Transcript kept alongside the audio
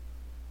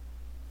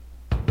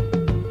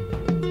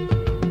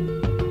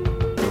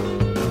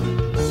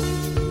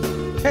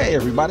Hey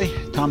everybody,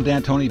 Tom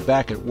D'Antoni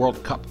back at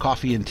World Cup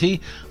Coffee and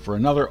Tea for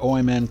another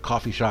OMN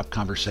Coffee Shop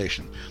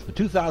Conversation. The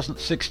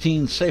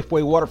 2016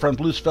 Safeway Waterfront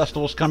Blues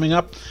Festival is coming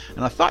up,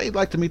 and I thought you'd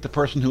like to meet the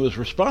person who is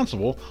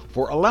responsible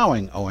for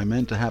allowing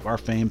OMN to have our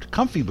famed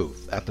Comfy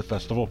booth at the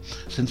festival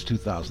since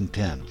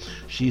 2010.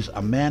 She's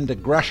Amanda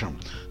Gresham,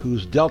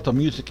 whose Delta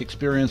Music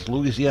Experience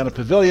Louisiana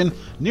Pavilion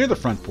near the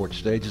front porch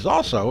stage is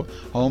also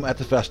home at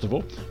the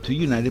festival to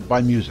United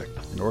by Music,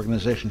 an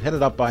organization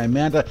headed up by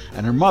Amanda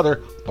and her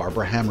mother,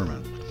 Barbara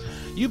Hammerman.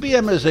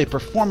 UBM is a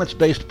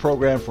performance-based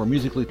program for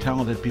musically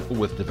talented people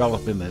with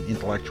development and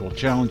intellectual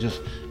challenges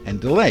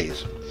and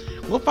delays.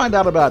 We'll find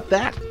out about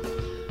that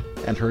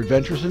and her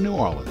adventures in New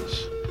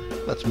Orleans.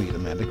 Let's meet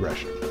Amanda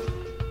Gresham.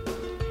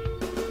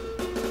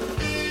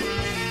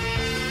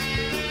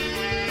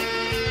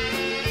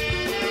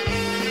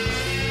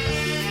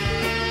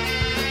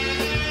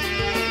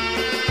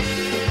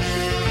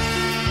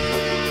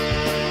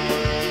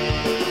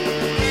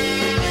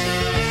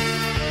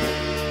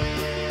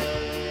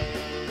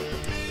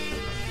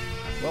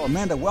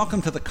 Amanda,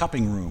 welcome to the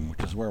Cupping Room,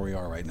 which is where we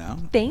are right now.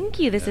 Thank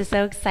you. This is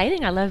so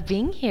exciting. I love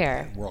being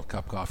here. World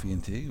Cup Coffee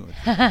and Tea.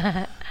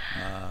 This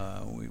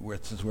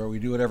is where we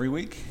do it every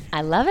week.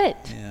 I love it.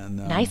 And,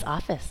 nice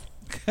office.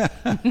 Yeah.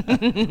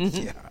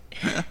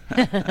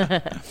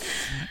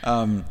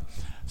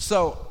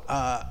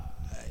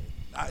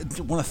 I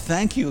want to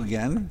thank you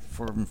again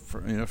for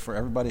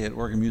everybody at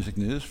Oregon Music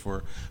News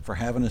for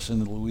having us in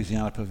the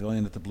Louisiana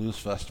Pavilion at the Blues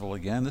Festival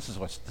again. This is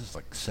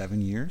like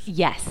 7 years.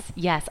 Yes,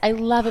 I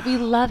love it. We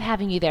love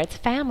having you there. It's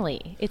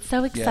family. It's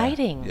so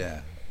exciting.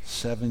 Yeah.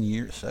 7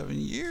 years. 7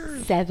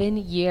 years. 7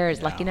 years.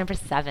 Yeah. Lucky number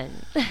 7.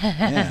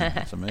 Yeah,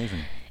 that's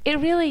amazing. It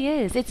really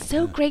is. It's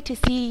so great to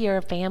see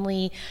your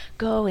family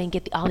go and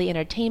get all the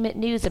entertainment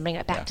news and bring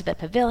it back to the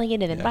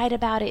pavilion and then write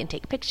about it and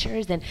take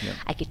pictures. And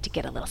I get to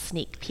get a little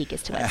sneak peek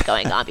as to what's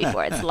going on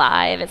before it's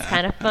live. It's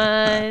kind of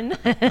fun.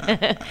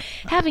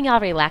 Having y'all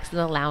relax in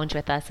the lounge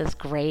with us is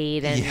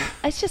great. And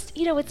it's just,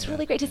 it's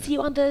really great to see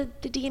you on the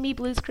DME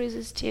Blues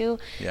Cruises too.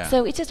 Yeah.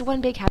 So it's just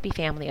one big happy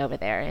family over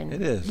there. And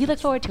it is. We look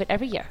forward to it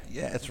every year.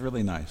 Yeah, it's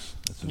really nice.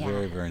 It's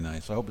very, very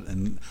nice.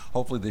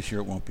 Hopefully this year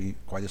it won't be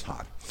quite as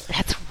hot.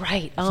 That's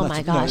right. Oh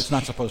my gosh. No, it's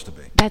not supposed to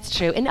be. That's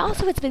true. And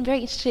also it's been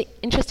very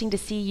interesting to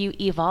see you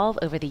evolve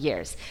over the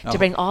years to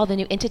bring all the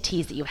new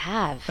entities that you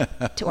have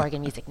to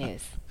Oregon Music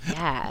News.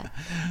 Yeah.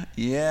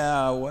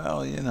 Yeah,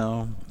 well,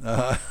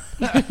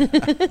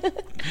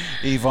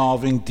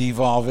 evolving,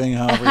 devolving,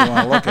 however you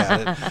want to look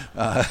at it.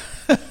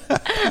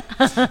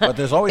 But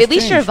there's always At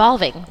least change. You're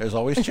evolving. There's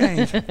always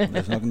change.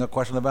 There's no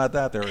question about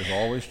that. There is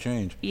always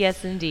change.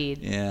 Yes,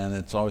 indeed. And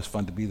it's always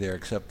fun to be there,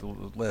 except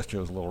last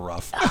year was a little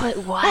rough. Oh,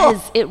 it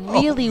was. It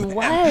really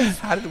was.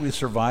 How did we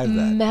survive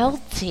that?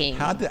 Melting.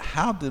 How did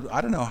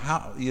I don't know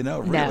how, really.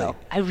 No,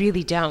 I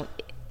really don't.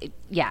 It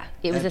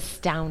was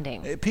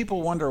astounding.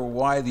 People wonder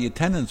why the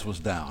attendance was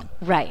down.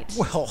 Right.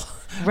 Well,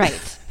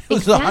 right. It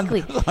was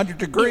exactly. It was 100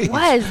 degrees. It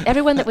was.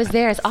 Everyone that was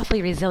there is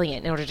awfully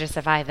resilient in order to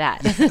survive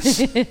that.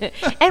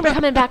 And we're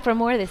coming back for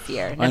more this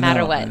year, no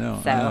matter what. I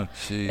know.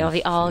 It'll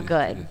be all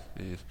good.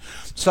 Jeez.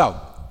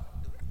 So,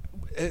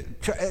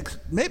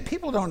 maybe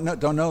people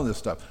don't know this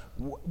stuff.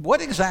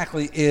 What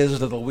exactly is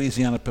the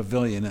Louisiana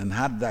Pavilion, and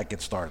how did that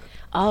get started?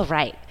 All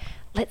right.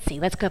 Let's see.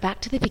 Let's go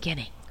back to the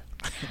beginning.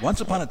 Once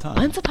upon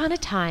a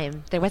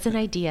time, there was an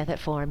idea that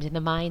formed in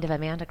the mind of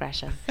Amanda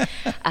Gresham,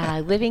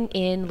 living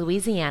in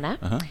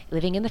Louisiana,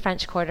 living in the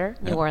French Quarter,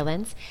 New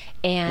Orleans.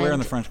 And where in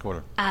the French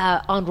Quarter?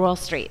 On Royal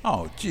Street.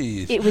 Oh,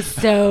 geez. It was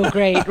so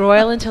great.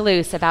 Royal and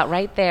Toulouse, about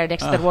right there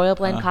next to the Royal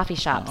Blend Coffee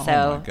Shop.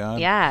 Oh my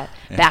God. Yeah,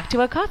 back to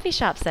a coffee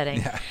shop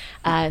setting.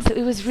 Yeah. So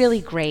it was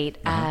really great.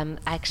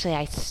 Actually,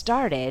 I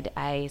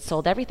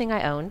sold everything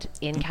I owned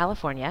in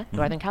California,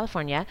 Northern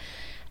California.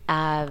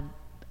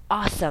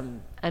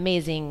 Awesome,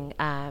 amazing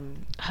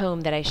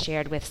home that I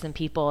shared with some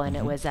people, and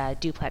it was a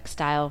duplex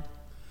style.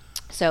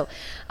 So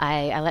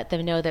I let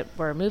them know that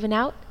we're moving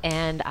out,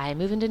 and I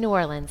moved into New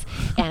Orleans,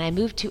 and I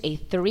moved to a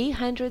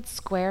 300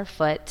 square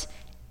foot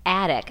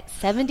attic,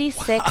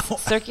 76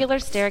 circular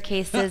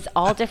staircases,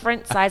 all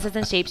different sizes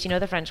and shapes,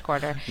 the French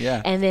Quarter.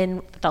 Yeah. And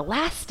then the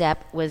last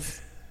step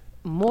was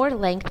more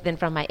length than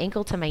from my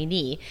ankle to my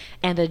knee,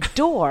 and the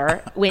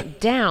door went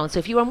down. So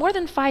if you were more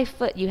than 5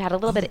 foot, you had a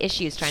little bit of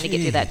issues trying to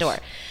get through that door.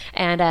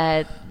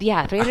 And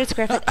 300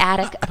 square foot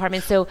attic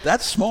apartment. So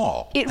that's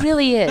small. It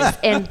really is.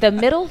 And the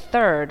middle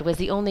third was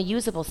the only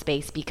usable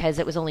space because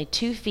it was only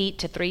 2 feet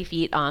to 3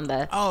 feet on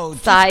the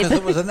sides. Because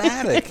it was an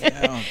attic.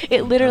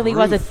 It literally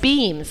was with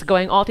beams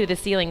going all through the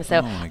ceiling.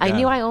 So I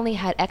knew I only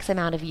had X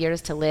amount of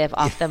years to live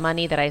off the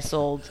money that I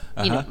sold,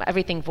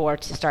 everything for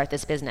to start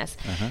this business.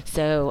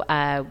 So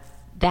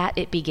that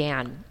it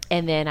began.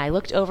 And then I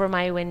looked over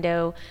my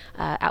window,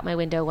 out my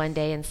window one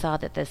day, and saw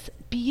that this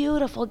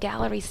beautiful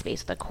gallery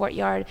space, the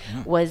courtyard,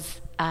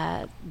 was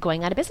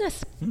going out of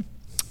business.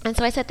 And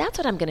so I said, that's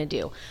what I'm going to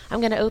do.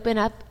 I'm going to open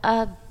up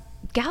a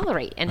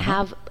gallery and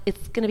have,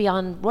 it's going to be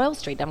on Royal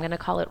Street. I'm going to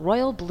call it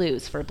Royal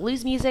Blues for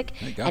blues music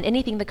and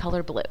anything the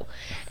color blue.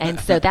 And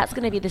so that's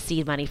going to be the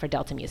seed money for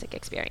Delta Music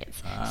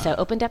Experience. So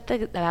opened up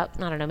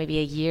about, I don't know, maybe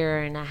a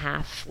year and a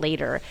half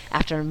later,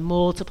 after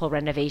multiple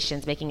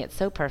renovations, making it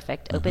so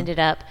perfect, opened it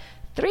up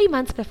 3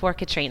 months before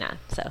Katrina.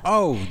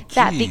 So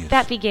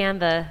that began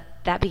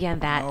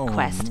that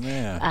quest.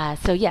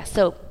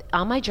 So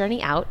on my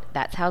journey out,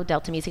 that's how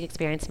Delta Music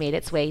Experience made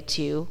its way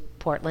to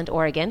Portland,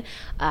 Oregon.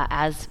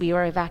 As we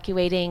were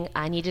evacuating,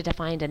 I needed to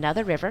find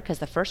another river because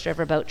the first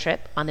riverboat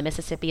trip on the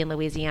Mississippi in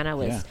Louisiana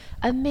was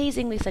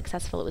amazingly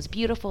successful. It was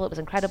beautiful. It was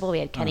incredible. We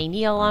had Kenny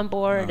Neal on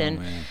board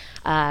and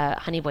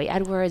Honeyboy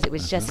Edwards. It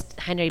was just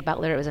Henry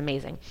Butler. It was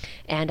amazing.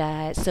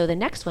 And so the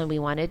next one, we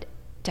wanted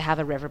to have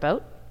a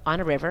riverboat on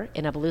a river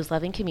in a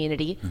blues-loving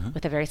community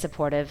with a very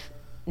supportive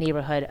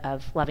neighborhood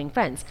of loving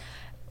friends.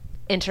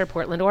 Enter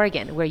Portland,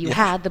 Oregon, where you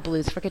had the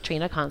Blues for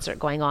Katrina concert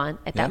going on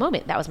at that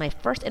moment. That was my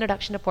first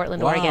introduction to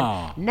Portland,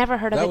 Oregon. Never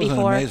heard of it before.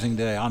 That was an amazing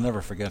day. I'll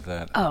never forget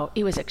that. Oh,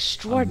 it was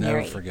extraordinary.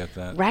 I'll never forget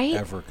that. Right?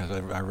 Ever, because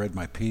I read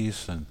my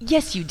piece. And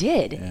yes, you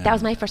did. That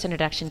was my first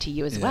introduction to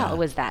you as well,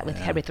 was that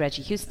with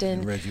Reggie Houston.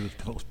 And Reggie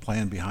was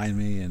playing behind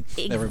me, and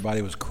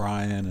everybody was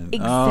crying. And,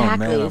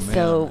 exactly.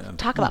 So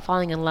talk about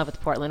falling in love with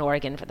Portland,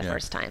 Oregon for the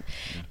first time.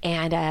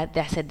 And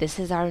I said, this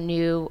is our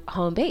new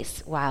home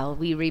base while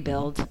we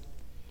rebuild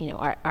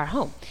our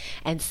home.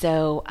 And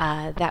so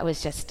that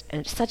was just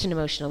such an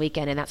emotional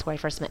weekend, and that's where I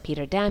first met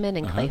Peter Dammann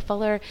and Clay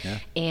Fuller.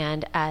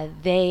 And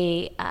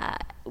they,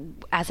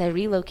 as I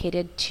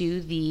relocated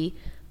to the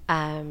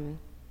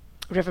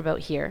riverboat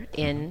here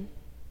in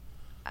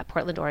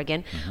Portland,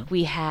 Oregon,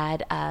 we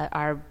had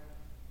our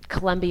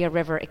Columbia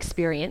River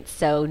experience,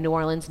 so New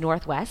Orleans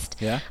Northwest.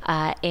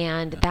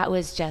 And that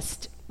was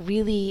just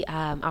really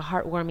a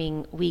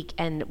heartwarming week,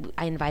 and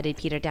I invited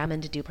Peter Dammann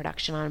to do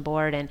production on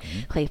board, and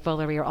Clay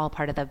Fuller. We were all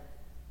part of the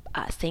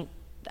St.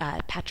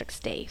 Patrick's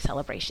Day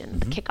celebration,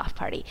 the kickoff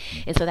party.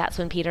 And so that's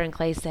when Peter and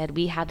Clay said,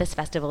 we have this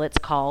festival, it's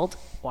called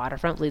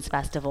Waterfront Blues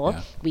Festival.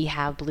 We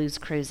have blues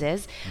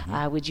cruises.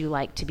 Would you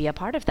like to be a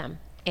part of them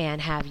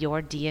and have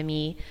your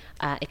DME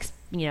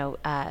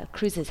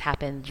cruises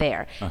happen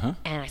there?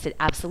 And I said,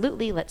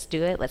 absolutely, let's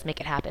do it, let's make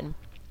it happen.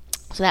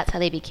 So that's how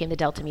they became the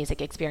Delta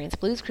Music Experience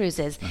Blues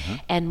Cruises.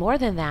 And more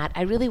than that,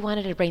 I really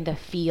wanted to bring the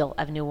feel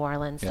of New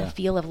Orleans, the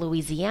feel of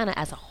Louisiana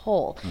as a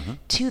whole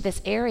to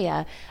this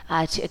area,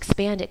 to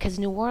expand it, because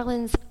New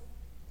Orleans,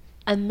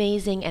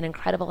 amazing and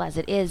incredible as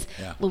it is,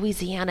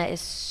 Louisiana is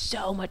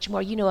so much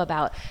more. You know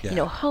about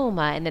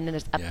Houma, and then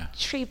there's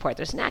Shreveport,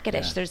 there's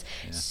Natchitoches, there's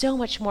so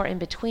much more in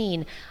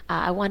between.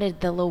 I wanted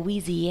the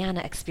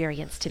Louisiana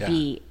experience to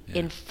be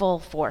in full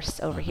force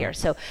over here.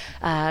 So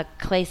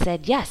Clay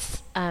said,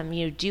 yes,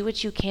 do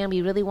what you can.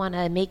 We really want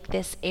to make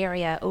this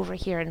area over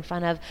here in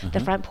front of the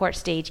front porch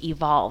stage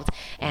evolved.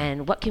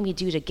 And what can we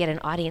do to get an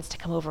audience to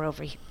come over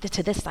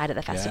to this side of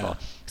the festival?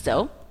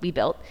 So we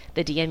built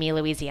the DME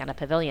Louisiana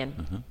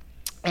Pavilion.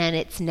 And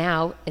it's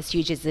now as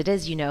huge as it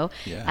is, we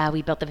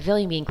built the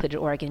pavilion. We included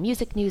Oregon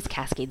Music News.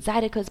 Cascade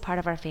Zydeco is part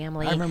of our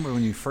family. I remember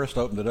when you first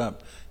opened it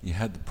up, you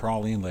had the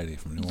praline lady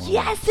from New Orleans.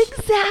 Yes,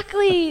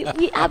 exactly.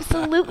 We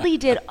absolutely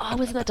did. Oh,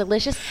 wasn't that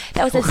delicious?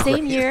 That was the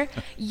same year.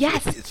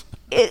 Yes.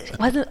 It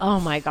wasn't. Oh,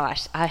 my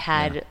gosh. I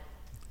had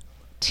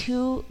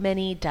too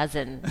many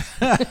dozen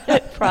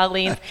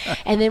pralines.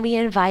 And then we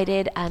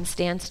invited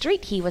Stan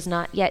Street. He was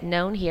not yet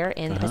known here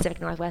in the Pacific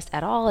Northwest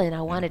at all, and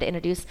I wanted to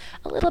introduce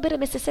a little bit of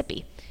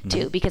Mississippi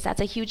too, because that's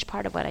a huge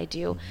part of what I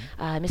do,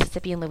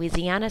 Mississippi and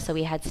Louisiana. So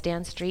we had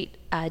Stan Street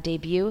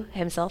debut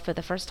himself for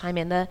the first time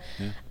in the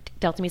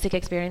Delta Music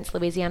Experience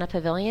Louisiana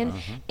Pavilion,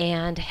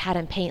 and had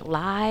him paint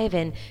live.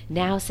 And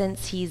now,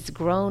 since he's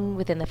grown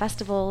within the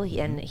festival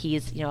and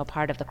he's a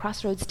part of the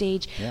Crossroads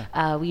stage,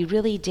 we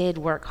really did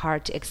work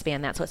hard to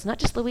expand that. So it's not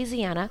just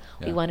Louisiana.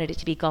 We wanted it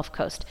to be Gulf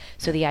Coast.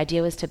 So the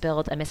idea was to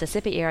build a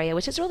Mississippi area,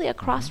 which is really a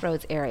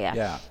Crossroads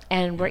area.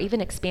 And we're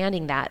even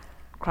expanding that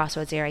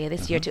Crossroads area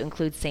this year to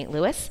include St.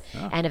 Louis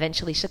and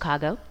eventually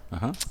Chicago.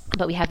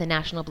 But we have the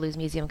National Blues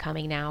Museum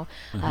coming now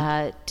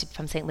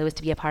from St. Louis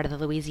to be a part of the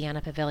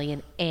Louisiana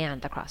Pavilion and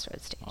the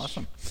Crossroads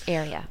stage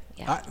area.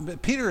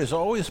 But Peter has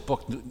always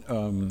booked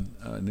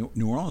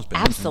New Orleans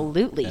bands.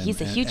 Absolutely.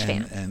 He's a huge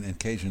fan. And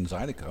Cajun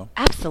Zydeco.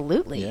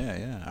 Absolutely.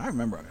 I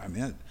remember.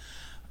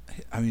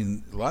 I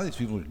mean, a lot of these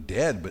people are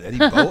dead, but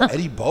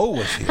Eddie Bow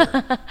was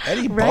here.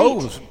 Eddie Bow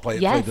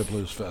played the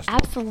Blues Festival.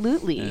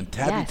 Absolutely. And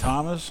Tabby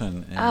Thomas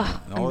and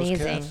all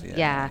amazing. those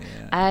cats.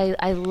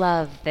 I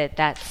love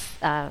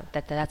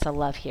that's a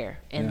love here,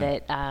 and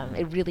that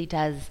it really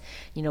does,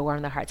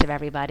 warm the hearts of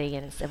everybody,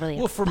 and it's a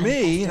really for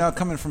me,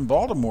 coming from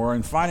Baltimore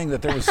and finding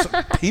that there was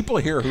some people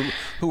here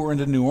who were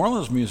into New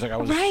Orleans music, I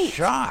was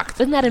shocked.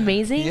 Isn't that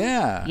amazing?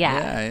 Yeah.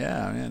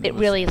 Man, it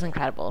really is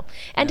incredible,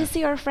 and to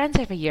see our friends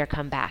every year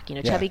come back,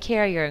 Chubby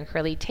Carrier and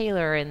Curly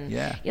Taylor, and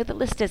the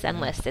list is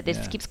endless. It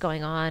just keeps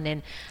going on,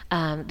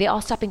 and they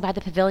all stopping by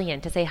the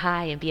pavilion to say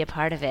hi and be a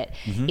part of it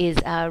is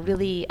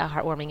really a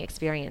heartwarming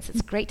experience.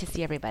 It's great to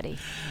see everybody.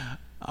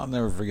 I'll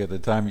never forget the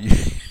time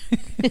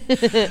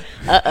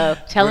Uh-oh,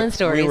 telling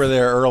stories. We were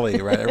there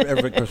early, right?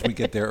 Of course, we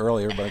get there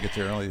early. Everybody gets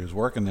there early. He was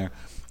working there.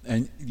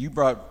 And you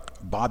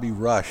brought Bobby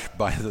Rush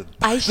by the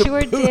I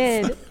sure booth.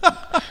 did.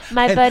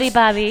 My buddy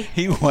Bobby.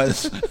 He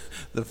was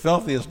the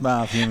filthiest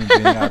mouthed human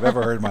being I've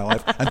ever heard in my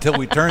life until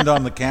we turned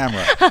on the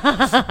camera.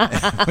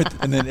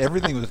 And then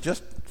everything was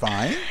just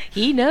fine.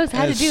 He knows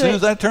how to do it. As soon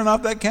as I turned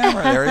off that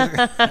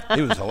camera,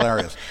 he was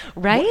hilarious.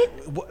 Right?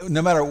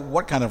 No matter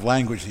what kind of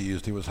language he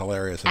used, he was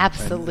hilarious.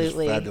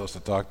 Absolutely. And fabulous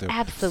to talk to.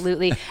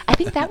 Absolutely. I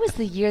think that was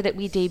the year that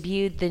we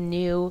debuted the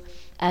new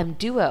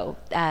duo.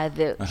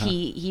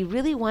 He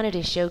really wanted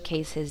to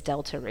showcase his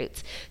Delta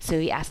roots. So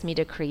he asked me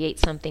to create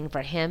something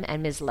for him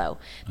and Ms. Lowe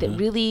that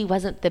really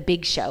wasn't the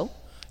big show.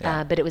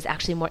 Yeah. But it was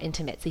actually more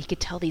intimate. So he could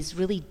tell these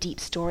really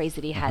deep stories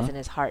that he has in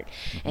his heart.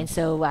 And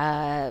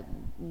so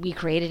we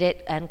created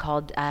it and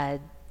called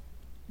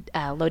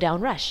Low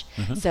Down Rush.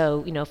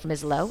 So, for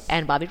Ms. Lowe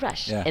and Bobby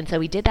Rush. Yeah. And so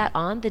we did that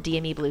on the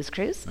DME Blues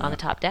Cruise on the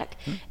top deck.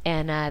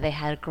 And they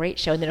had a great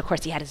show. And then, of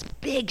course, he had his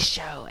big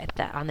show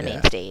on the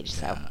main stage.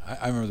 So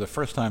I remember the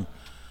first time,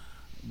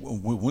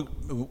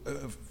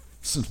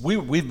 since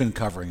we've been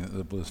covering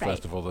the Blues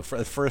Festival, the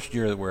first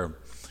year where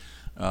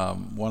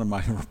one of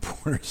my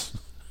reporters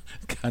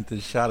got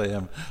this shot of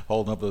him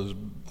holding up those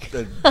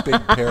big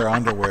pair of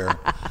underwear,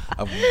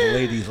 of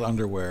ladies'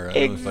 underwear. And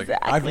it was like,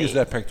 I've used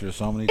that picture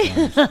so many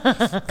times.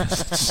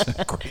 It's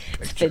a great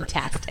picture. It's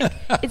fantastic.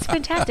 It's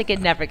fantastic.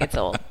 It never gets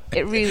old.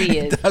 It really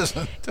is. It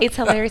doesn't. It's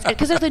hilarious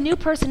because there's a new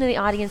person in the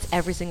audience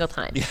every single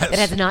time that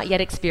has not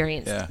yet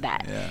experienced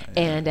that.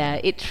 And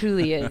it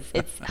truly is.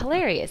 It's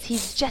hilarious. He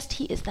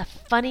is the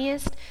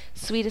funniest,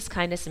 sweetest,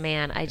 kindest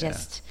man.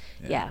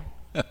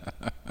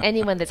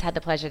 Anyone that's had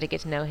the pleasure to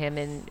get to know him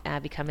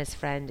and become his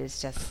friend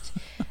is just,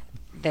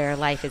 their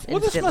life is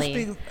instantly.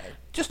 This must be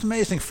just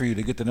amazing for you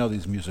to get to know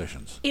these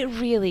musicians. It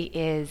really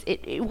is.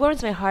 It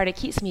warms my heart. It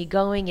keeps me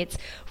going. It's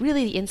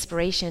really the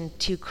inspiration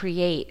to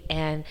create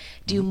and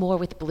do more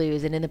with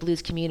blues and in the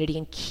blues community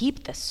and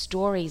keep the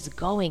stories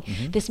going.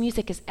 This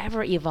music is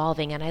ever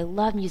evolving, and I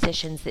love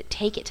musicians that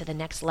take it to the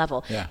next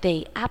level. Yeah.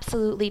 They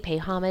absolutely pay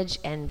homage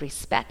and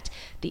respect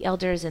the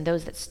elders and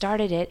those that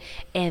started it,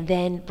 and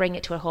then bring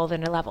it to a whole other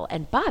level.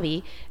 And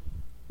Bobby,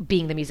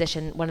 being the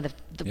musician, one of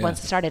the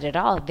ones that started it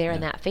all there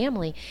in that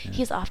family,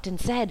 he's often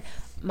said,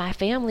 my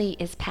family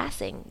is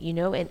passing,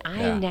 and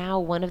I'm now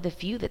one of the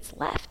few that's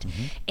left.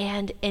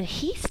 And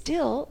he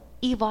still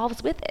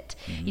evolves with it.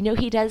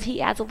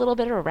 He adds a little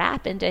bit of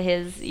rap into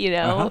his,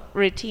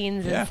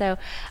 routines. And so,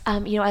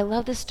 I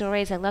love the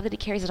stories. I love that he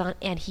carries it on,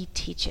 and he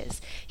teaches.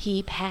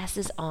 He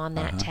passes on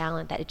that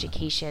talent, that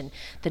education,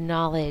 the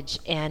knowledge.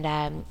 And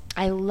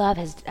I love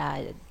his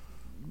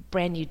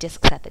brand new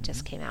disc set that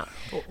just came out.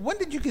 When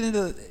did you get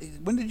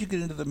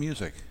into the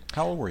music?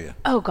 How old were you?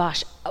 Oh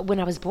gosh, when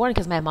I was born,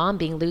 because my mom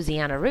being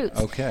Louisiana roots.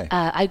 Okay.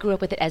 I grew up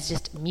with it as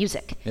just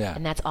music. Yeah.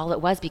 And that's all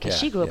it was, because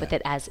she grew up with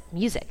it as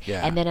music.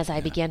 Yeah. And then as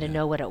I began to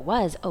know what it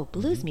was,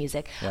 blues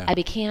music, I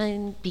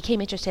became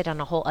interested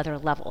on a whole other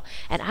level.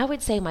 And I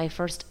would say my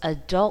first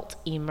adult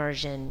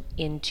immersion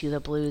into the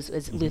blues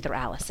was Luther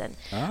Allison.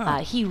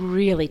 He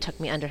really took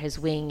me under his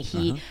wing.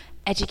 He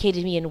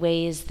educated me in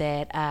ways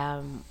that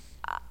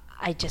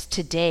I just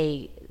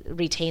today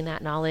retain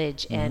that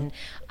knowledge, and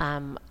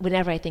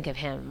whenever I think of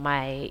him,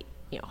 my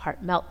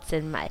heart melts,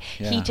 and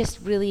he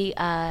just really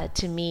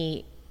to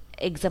me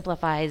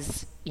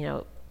exemplifies,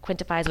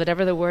 quintifies,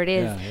 whatever the word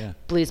is,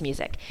 blues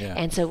music.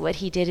 And so what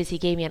he did is he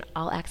gave me an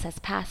all-access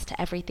pass to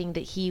everything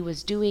that he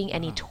was doing,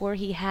 any tour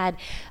he had.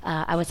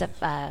 I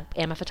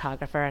am a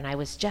photographer, and I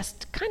was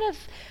just kind of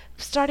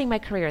starting my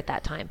career at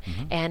that time,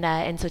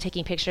 and so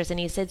taking pictures. And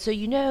he said,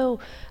 so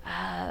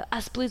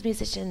us blues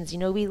musicians,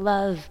 we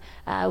love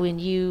when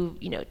you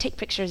take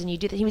pictures and you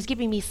do that. He was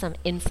giving me some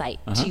insight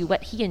to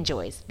what he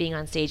enjoys being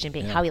on stage and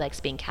how he likes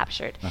being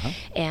captured.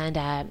 And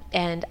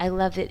I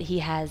love that he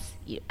has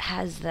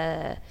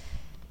the,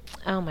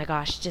 oh my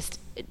gosh,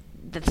 just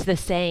the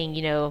saying,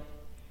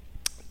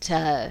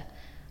 to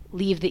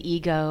leave the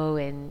ego,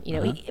 and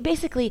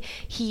basically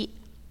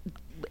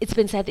it's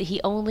been said that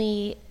he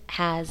only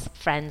has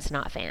friends,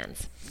 not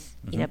fans,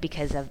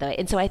 because of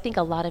and so I think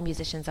a lot of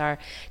musicians are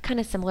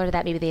kind of similar to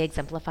that. Maybe they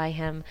exemplify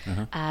him,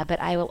 but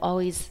I will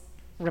always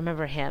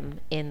remember him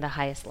in the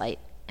highest light.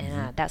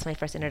 And that's my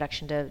first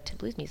introduction to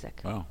blues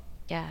music. Wow.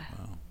 Yeah.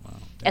 Wow.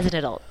 As an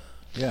adult.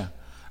 Yeah.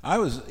 I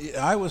was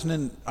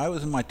in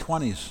my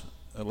 20s,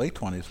 late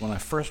 20s, when I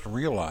first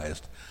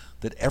realized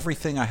that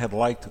everything I had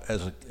liked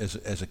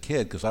as a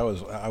kid, because I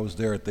was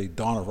there at the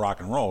dawn of rock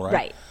and roll, right?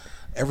 Right.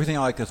 Everything I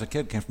liked as a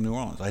kid came from New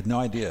Orleans. I had no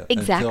idea.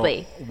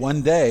 Exactly. Until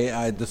one day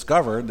I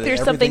discovered that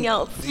there's something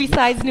else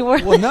besides New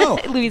Orleans. Well, no.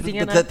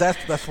 Louisiana.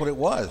 That's what it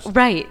was.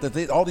 Right.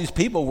 That all these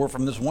people were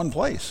from this one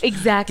place.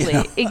 Exactly.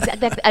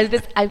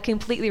 I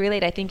completely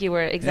relate. I think you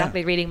were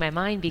exactly reading my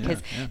mind,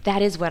 because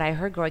that is what I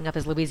heard growing up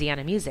as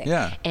Louisiana music.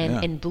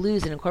 And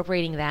blues, and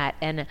incorporating that,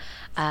 and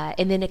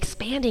then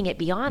expanding it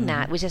beyond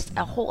that was just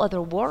a whole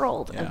other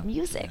world of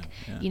music,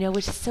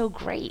 which is so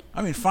great.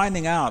 I mean,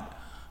 finding out,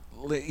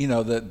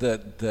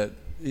 that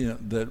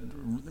that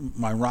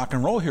my rock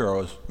and roll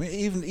heroes,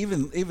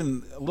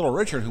 even Little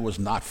Richard, who was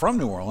not from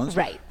New Orleans,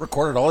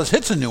 recorded all his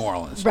hits in New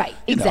Orleans. Right,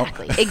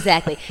 exactly.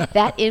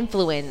 That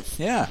influence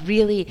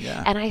really,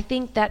 and I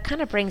think that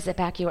kind of brings it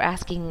back. You were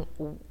asking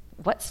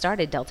what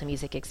started Delta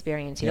Music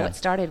Experience, what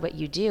started what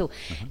you do.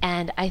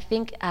 And I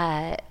think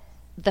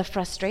the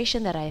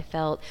frustration that I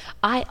felt,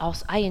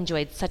 I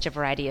enjoyed such a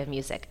variety of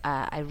music.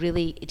 I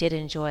really did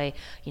enjoy,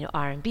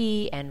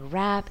 R&B and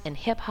rap and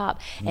hip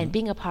hop, and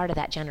being a part of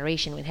that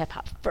generation when hip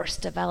hop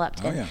first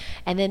developed.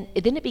 And then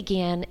it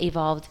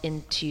evolved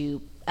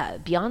into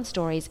beyond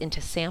stories,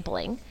 into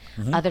sampling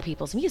other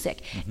people's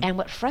music. And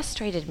what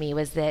frustrated me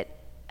was that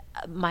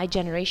my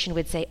generation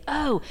would say,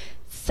 oh,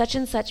 such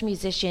and such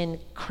musician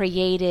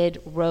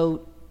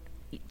wrote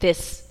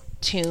this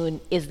tune,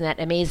 isn't that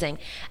amazing?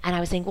 And I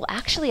was saying, well,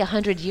 actually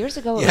 100 years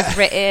ago it was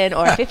written,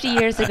 or 50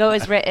 years ago it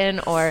was written,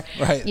 or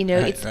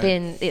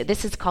been,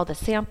 this is called a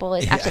sample.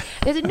 Actually,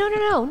 they said,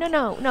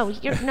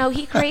 no,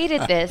 he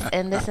created this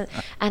and this,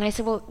 and I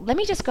said, well, let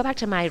me just go back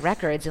to my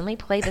records and let me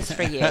play this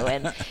for you.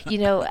 And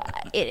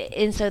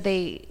and so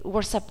they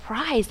were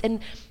surprised, and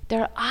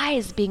their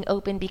eyes being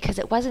open, because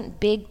it wasn't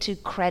big to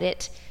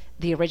credit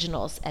the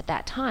originals at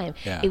that time.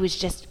 It was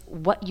just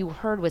what you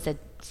heard was a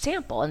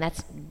sample, and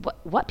that's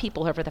what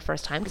people heard for the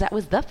first time, because that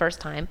was the first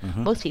time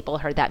most people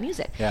heard that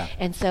music.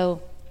 And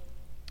so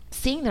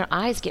seeing their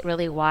eyes get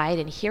really wide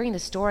and hearing the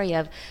story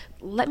of,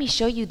 let me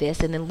show you this,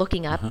 and then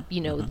looking up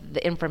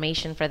the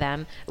information for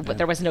them. But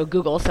there was no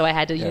Google, so I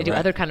had to do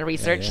other kind of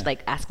research,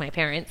 like ask my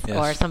parents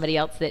or somebody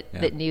else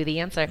that knew the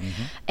answer.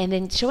 And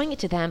then showing it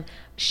to them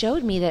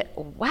showed me that,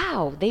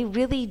 wow, they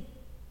really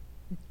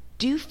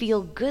do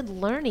feel good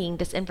learning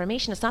this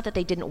information. It's not that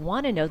they didn't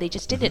want to know, they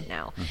just didn't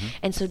know.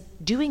 And so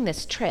doing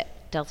this trip,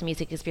 Delta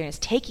Music Experience,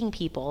 taking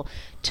people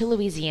to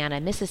Louisiana,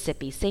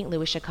 Mississippi, St.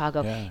 Louis,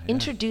 Chicago,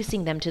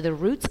 introducing them to the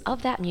roots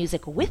of that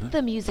music with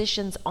the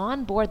musicians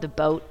on board the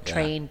boat,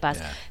 train,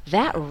 bus,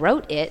 that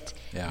wrote it,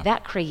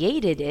 that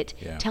created it,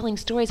 telling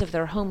stories of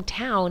their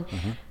hometown.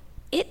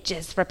 It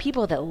just, for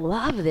people that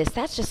love this,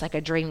 that's just like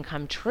a dream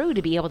come true,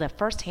 to be able to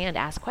firsthand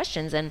ask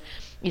questions. And,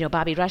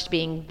 Bobby Rush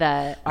being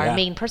our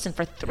main person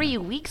for 3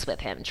 weeks with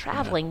him,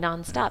 traveling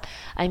nonstop.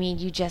 I mean,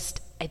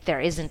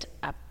 there isn't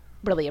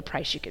really a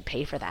price you could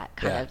pay for that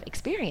kind of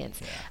experience.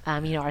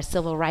 Our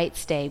Civil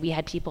Rights Day, we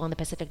had people in the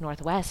Pacific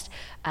Northwest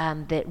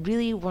that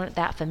really weren't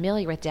that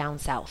familiar with down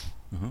south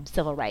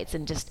civil rights,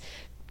 and just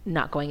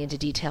not going into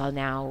detail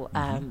now,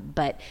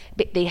 but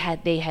they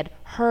had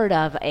heard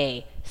of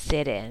a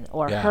sit-in,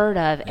 or heard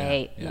of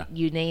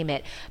you name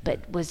it,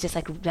 but was just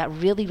like, that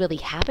really, really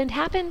happened,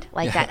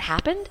 like that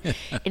happened.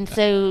 And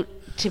so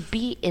to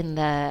be in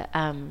the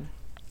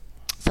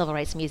Civil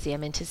Rights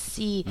Museum and to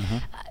see,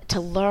 to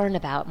learn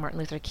about Martin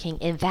Luther King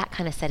in that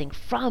kind of setting,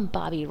 from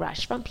Bobby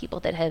Rush, from people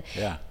that have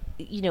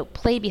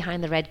played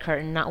behind the red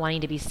curtain, not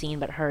wanting to be seen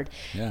but heard,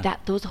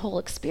 that those whole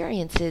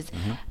experiences,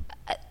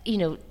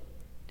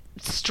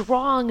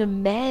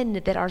 strong men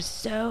that are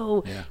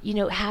so,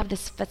 have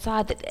this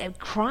facade, that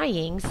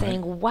crying,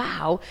 saying,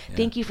 wow,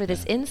 thank you for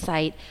this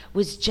insight,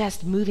 was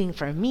just moving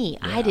for me.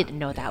 I didn't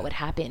know that would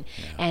happen.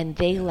 And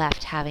they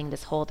left having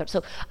this whole,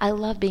 so I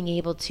love being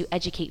able to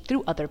educate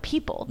through other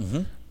people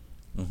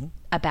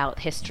about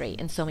history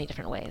in so many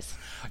different ways.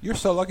 You're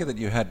so lucky that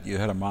you had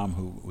a mom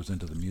who was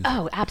into the music.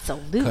 Oh,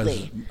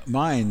 absolutely. Because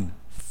mine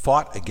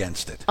fought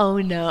against it. Oh,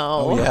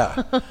 no.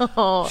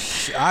 Oh,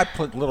 yeah. I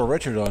put Little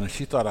Richard on, and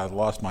she thought I'd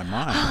lost my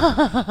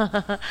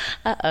mind.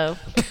 Uh-oh.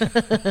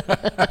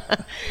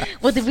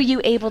 Well, were you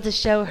able to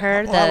show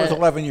her I was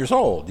 11 years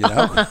old,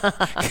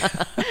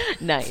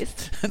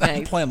 Nice. And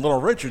I'm playing Little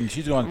Richard, and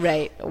she's going,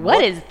 right,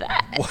 what is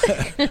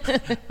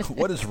that?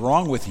 What is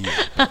wrong with you?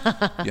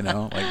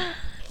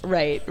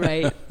 Right.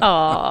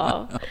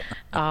 Oh,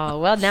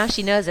 well, now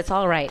she knows it's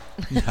all right.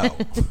 No.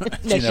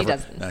 She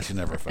doesn't. No, she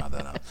never found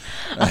that out.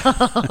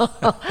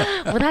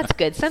 Well, that's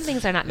good. Some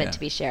things are not meant to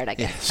be shared, I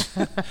guess.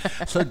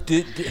 Yes. So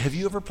have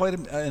you ever played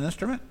an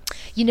instrument?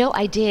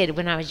 I did.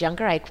 When I was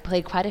younger, I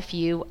played quite a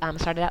few.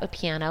 Started out with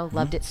piano,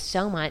 loved it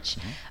so much,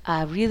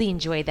 really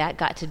enjoyed that,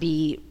 got to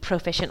be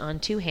proficient on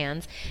two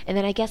hands. And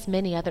then I guess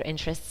many other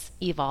interests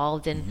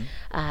evolved. And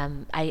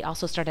I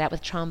also started out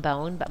with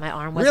trombone, but my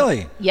arm wasn't.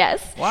 Really?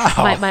 Yes.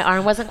 Wow. My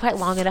arm wasn't quite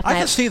long enough. I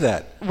can see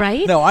that.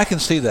 Right? No, I can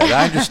see that.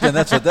 I understand.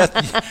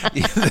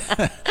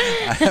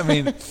 I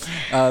mean,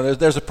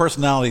 there's a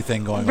personality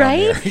thing going on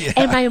there. Yeah.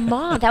 And my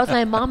mom, that was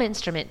my mom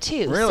instrument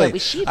too. Really?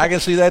 So I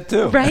can see that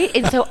too. Right?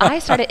 And so I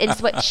started, and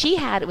so what she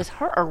had was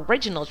her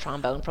original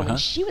trombone from when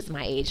she was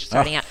my age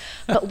starting out.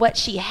 But what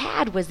she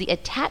had was the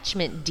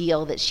attachment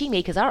deal that she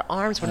made, because our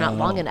arms were not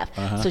long enough.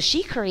 So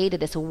she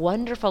created this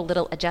wonderful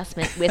little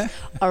adjustment with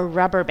a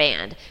rubber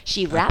band.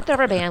 She wrapped the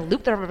rubber band,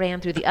 looped the rubber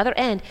band through the other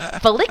end,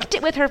 flicked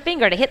it with her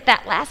finger to hit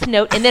that last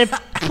note, and then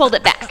pulled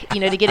it back,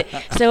 to get it.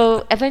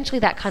 So eventually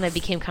that kind of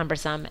became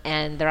cumbersome,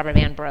 and the rubber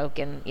band broke,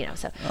 and,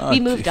 so we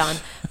moved on.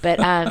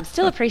 But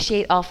still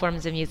appreciate all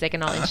forms of music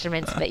and all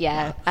instruments, but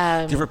yeah.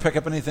 Do you ever pick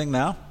up anything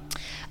now?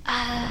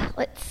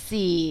 Let's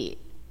see.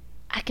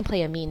 I can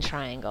play a mean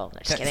triangle. No,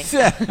 just kidding.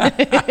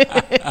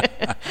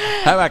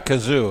 How about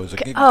kazoo? Is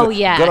it good,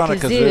 yeah, good on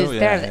kazoos. a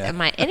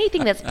kazoo?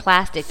 Anything that's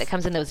plastic that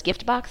comes in those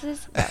gift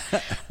boxes.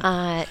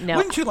 No.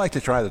 Wouldn't you like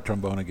to try the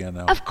trombone again,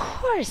 though? Of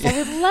course, I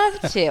would love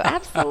to.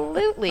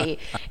 Absolutely.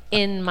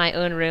 In my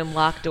own room,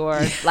 locked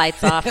door,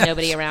 lights off,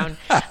 nobody around.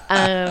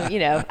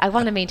 I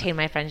want to maintain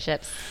my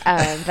friendships,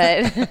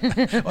 but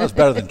well, it's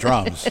better than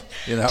drums.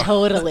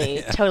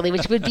 Totally,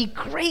 which would be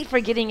great for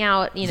getting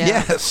out,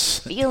 yes.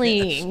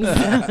 feelings.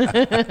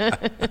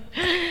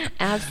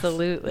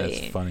 Absolutely.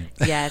 That's funny.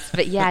 Yes,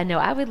 but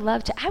I would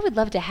love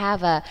to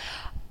have a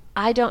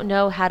I don't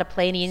know how to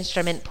play any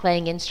instrument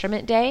playing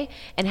instrument day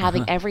and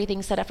having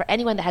everything set up for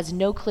anyone that has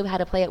no clue how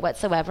to play it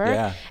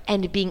whatsoever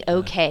and being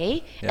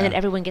okay and then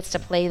everyone gets to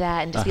play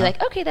that and just be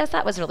like, okay,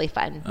 that was really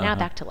fun. Now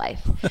back to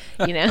life,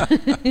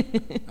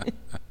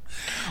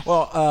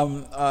 Well,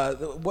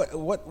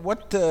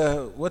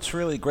 what's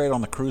really great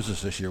on the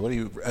cruises this year? What do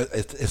you,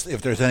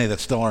 if there's any that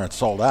still aren't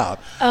sold out?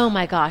 Oh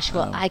my gosh!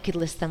 Well, I could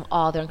list them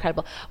all. They're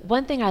incredible.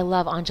 One thing I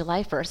love on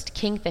July 1st,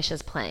 Kingfish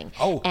is playing.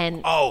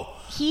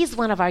 He's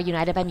one of our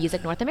United by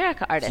Music North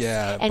America artists.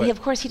 Yeah, and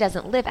of course he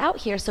doesn't live out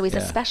here, so he's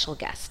a special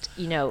guest,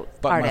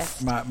 but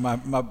artist.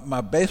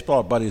 My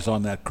baseball buddy's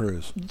on that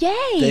cruise.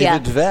 Yay!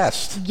 David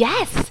Vest.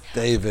 Yes.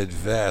 David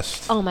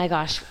Vest. Oh my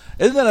gosh.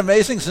 Isn't that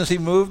amazing? Since he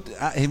moved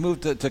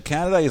to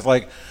Canada, he's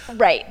like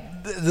 3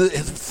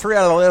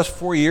 out of the last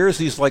 4 years,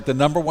 he's like the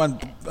number one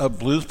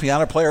blues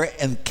piano player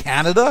in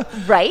Canada.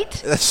 Right.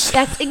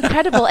 That's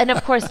incredible. And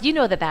of course, you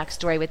know the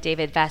backstory with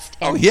David Vest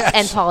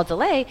and Paul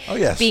DeLay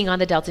being on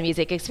the Delta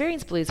Music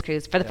Experience Blues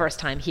Cruise for the first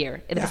time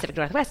here in the Pacific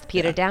Northwest.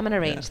 Peter Damon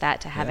arranged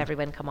that to have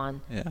everyone come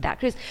on that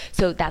cruise.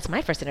 So that's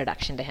my first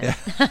introduction to him.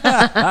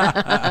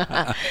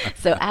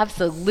 So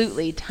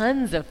absolutely,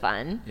 tons of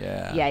fun.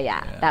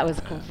 That was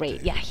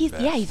great.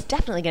 He's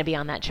definitely going to be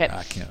on that trip.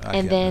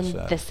 And then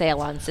the Sail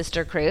On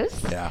Sister Cruise.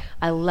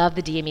 I love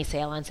the DME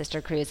Sail On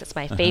Sister Cruise. It's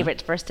my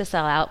favorite, first to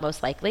sell out,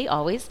 most likely,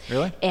 always.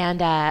 Really? And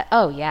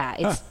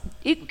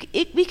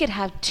we could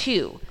have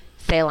 2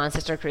 Sail On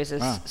Sister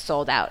Cruises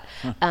sold out.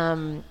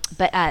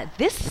 But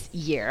this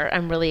year,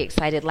 I'm really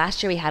excited.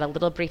 Last year we had a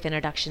little brief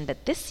introduction,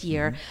 but this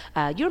year,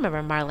 you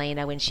remember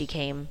Marlena when she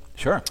came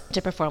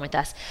to perform with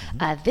us.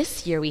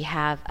 This year we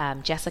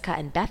have Jessica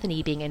and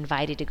Bethany being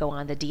invited to go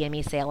on the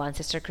DME Sail On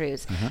Sister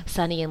Cruise.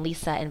 Sunny and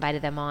Lisa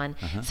invited them on.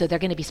 So they're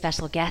going to be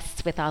special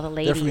guests with all the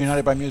ladies. They're from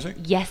United by Music?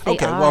 Yes, they are.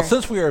 Okay, well,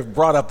 since we are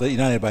brought up the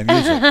United by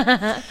Music,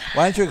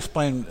 why don't you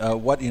explain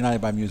what United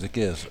by Music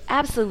is?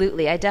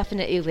 Absolutely, I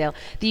definitely will.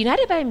 The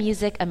United by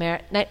Music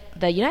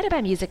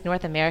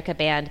North America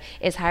Band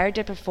is hired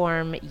to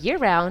perform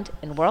year-round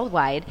and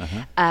worldwide.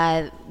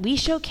 We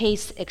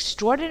showcase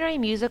extraordinary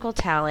musical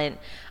talent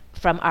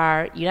from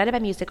our United by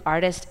Music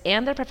artists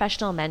and their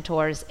professional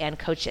mentors and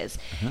coaches.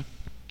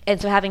 And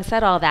so having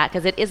said all that,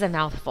 because it is a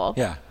mouthful,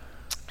 the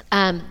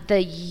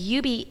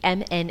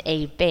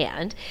UBMNA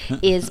Band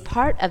is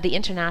part of the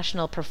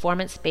International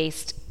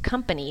Performance-Based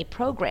Company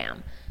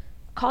program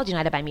called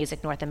United by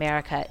Music North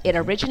America. It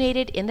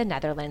originated in the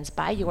Netherlands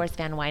by Joris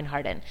van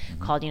Wijnharden,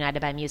 called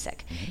United by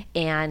Music.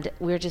 And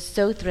we're just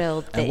so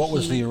thrilled that And what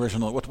was the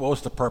original, what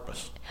was the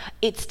purpose?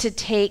 It's to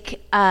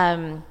take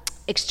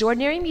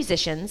extraordinary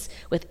musicians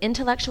with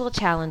intellectual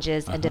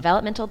challenges and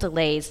developmental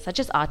delays, such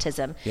as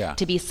autism,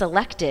 to be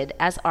selected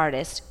as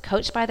artists,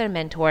 coached by their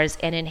mentors,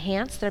 and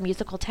enhance their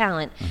musical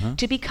talent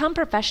to become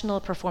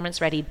professional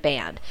performance-ready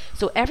band.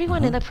 So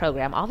everyone in the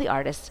program, all the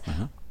artists,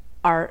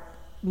 are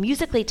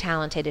musically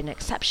talented in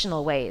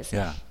exceptional ways,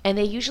 and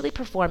they usually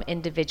perform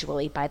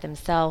individually by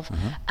themselves,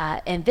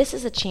 and this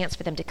is a chance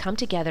for them to come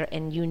together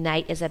and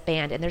unite as a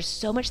band. And there's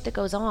so much that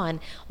goes on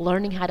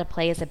learning how to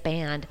play as a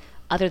band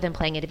other than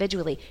playing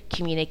individually: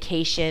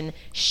 communication,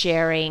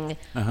 sharing,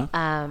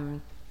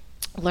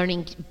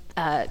 learning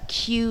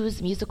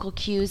cues, musical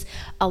cues.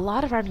 A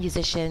lot of our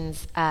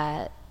musicians,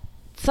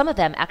 some of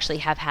them actually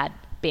have had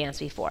bands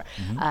before.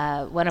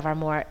 Some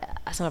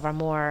of our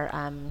more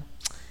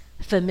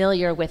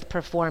familiar with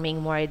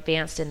performing, more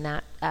advanced in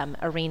that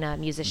arena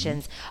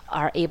musicians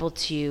are able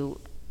to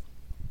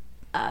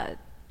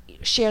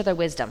share their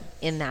wisdom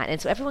in that.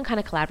 And so everyone kind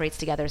of collaborates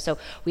together. So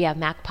we have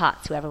Mac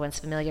Potts, who everyone's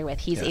familiar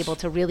with. He's able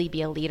to really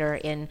be a leader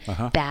in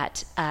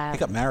that. He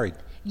got married.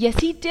 Yes,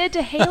 he did,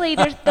 to Haley.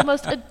 They're the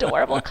most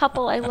adorable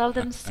couple. I love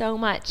them so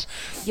much.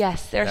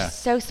 Yes, they're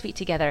so sweet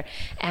together.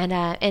 And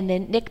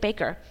then Nick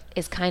Baker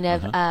is kind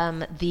of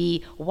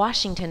the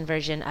Washington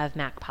version of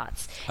Mac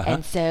Potts.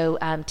 And so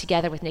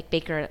together with Nick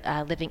Baker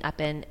living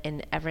up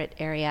in Everett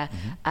area,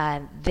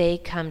 they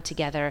come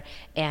together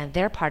and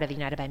they're part of the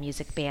United by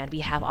Music Band.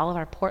 We have all of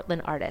our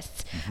Portland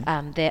artists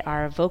that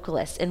are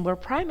vocalists, and we're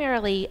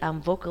primarily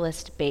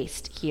vocalist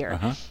based here.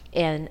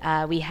 And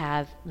we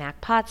have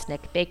Mac Potts,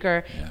 Nick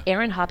Baker,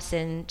 Aaron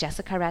Hobson,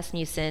 Jessica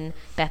Rasmussen,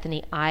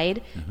 Bethany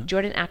Ide,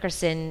 Jordan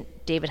Ackerson,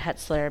 David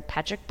Hutzler,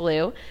 Patrick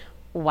Blue,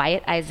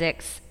 Wyatt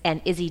Isaacs,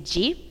 and Izzy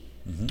G.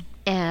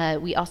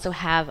 We also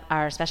have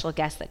our special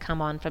guests that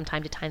come on from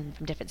time to time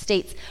from different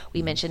states.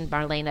 We mentioned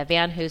Marlena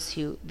Van Hoos,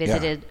 who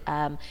visited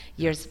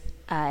years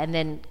and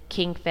then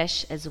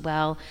Kingfish as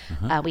well.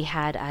 We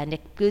had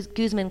Nick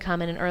Guzman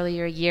come in an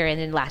earlier year, and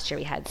then last year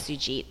we had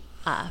Sujit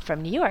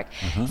from New York.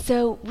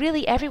 So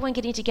really everyone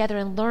getting together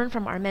and learn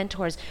from our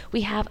mentors.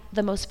 We have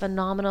the most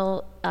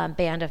phenomenal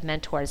band of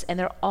mentors, and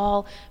they're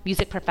all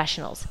music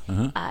professionals.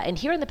 And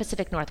here in the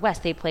Pacific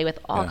Northwest, they play with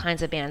all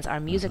kinds of bands. Our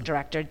music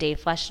director,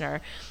 Dave Fleschner,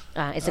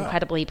 is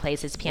incredible. He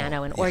plays his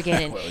piano and organ,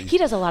 and he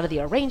does a lot of the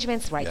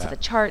arrangements, writes the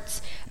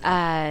charts.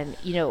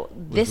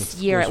 This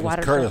year at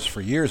Waterfront, Curtis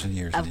for years and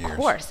years and years. Of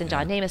course, and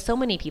John Namath, so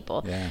many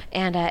people.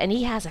 And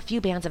he has a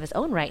few bands of his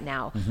own right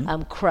now.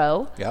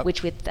 Crow,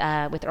 which with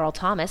Earl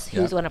Thomas,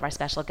 who's one of our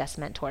special guest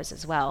mentors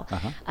as well.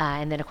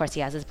 And then, of course,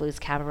 he has his Blues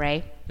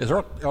Cabaret. Is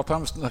Earl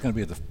Thomas not going to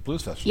be at the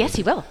Blues Festival? Yes,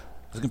 he will. Is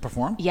he going to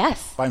perform?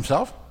 Yes. By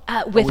himself?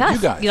 With us,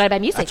 you guys? United by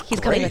Music. That's He's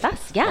great. coming with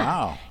us. Yeah.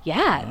 Wow.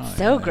 Yeah, it's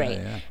so great.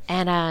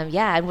 And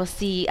and we'll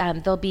see.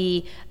 They'll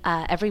be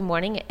every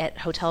morning at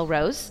Hotel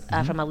Rose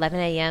from 11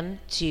 a.m.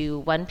 to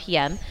 1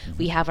 p.m.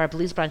 We have our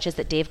blues brunches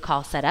that Dave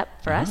Call set up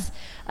for us.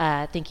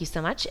 Thank you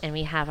so much. And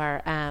we have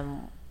our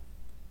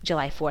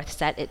July 4th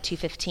set at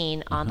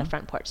 2:15 on the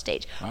front porch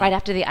stage, right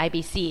after the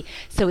IBC.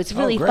 So it's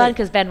really fun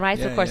because Ben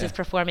Rice, of course, is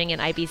performing in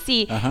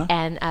IBC,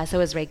 and so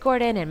is Ray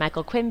Gordon and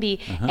Michael Quimby,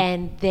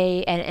 and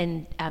they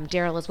and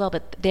Daryl as well.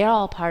 But they're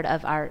all part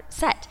of our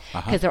set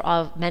because they're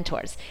all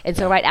mentors. And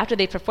so right after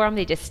they perform,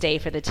 they just stay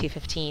for the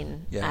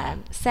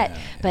 2:15 set.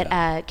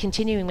 But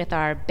continuing with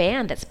our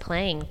band that's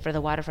playing for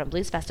the Waterfront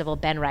Blues Festival,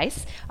 Ben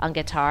Rice on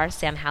guitar,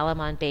 Sam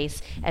Hallam on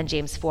bass, and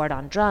James Ford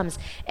on drums.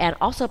 And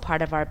also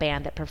part of our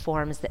band that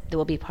performs that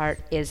will be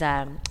part is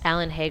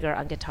Alan Hager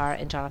on guitar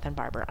and Jonathan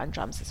Barber on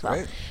drums as well.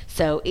 Great.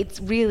 So it's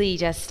really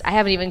just, I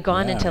haven't even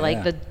gone into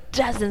like the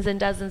dozens and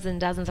dozens and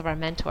dozens of our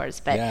mentors,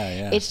 but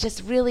it's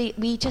just really,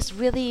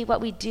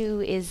 what we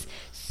do is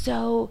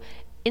so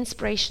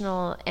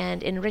inspirational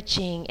and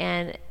enriching,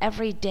 and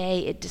every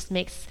day it just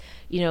makes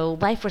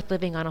life worth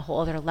living on a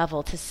whole other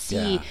level to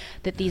see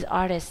that these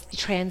artists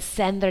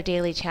transcend their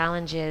daily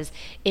challenges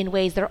in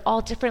ways they're all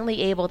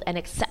differently abled and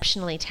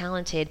exceptionally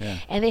talented,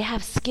 and they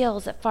have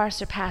skills that far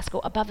surpass, go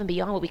above and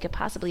beyond what we could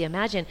possibly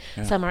imagine.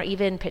 Some are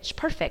even pitch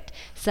perfect.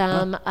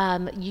 Some,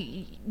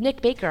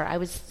 Nick Baker, I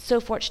was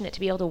so fortunate to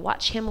be able to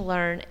watch him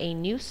learn a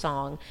new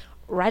song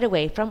right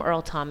away from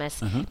Earl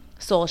Thomas,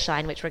 Soul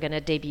Shine, which we're going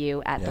to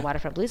debut at the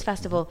Waterfront Blues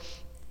Festival.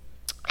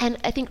 And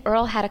I think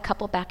Earl had a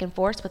couple back and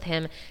forths with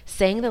him,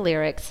 sang the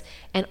lyrics,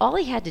 and all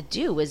he had to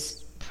do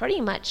was pretty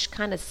much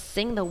kind of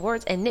sing the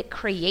words, and Nick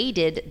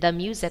created the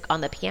music on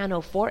the piano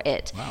for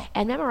it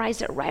and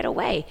memorized it right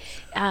away.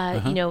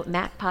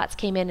 Mac Potts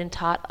came in and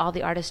taught all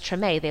the artists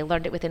Treme. They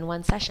learned it within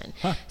one session.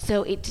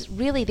 So it's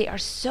really, they are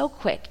so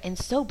quick and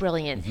so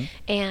brilliant,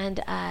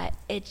 and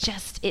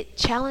it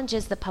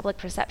challenges the public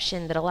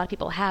perception that a lot of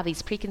people have,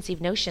 these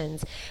preconceived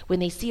notions. When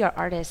they see our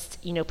artists,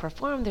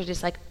 perform, they're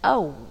just like,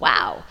 oh,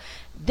 wow.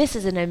 This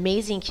is an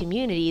amazing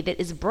community that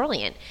is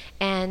brilliant,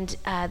 and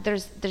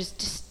there's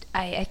just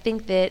I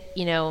think that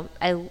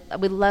I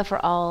would love for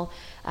all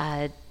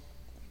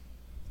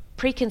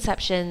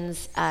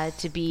preconceptions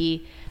to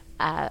be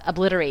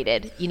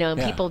obliterated, and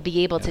people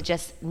be able to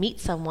just meet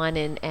someone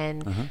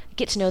and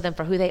get to know them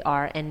for who they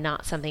are, and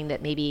not something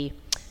that maybe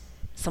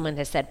someone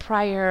has said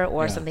prior,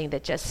 or something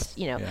that just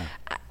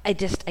I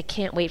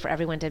can't wait for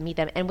everyone to meet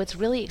them. And what's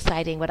really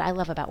exciting, what I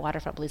love about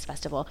Waterfront Blues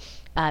Festival,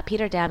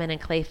 Peter Damon and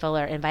Clay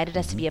Fuller invited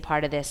us to be a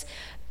part of this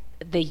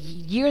the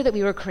year that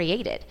we were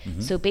created.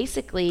 So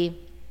basically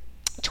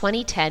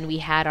 2010 we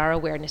had our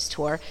awareness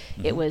tour.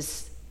 It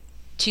was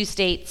 2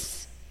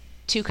 states,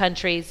 2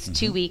 countries,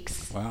 2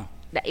 weeks. Wow.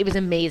 It was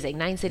amazing.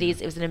 9 cities.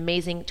 It was an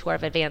amazing tour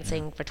of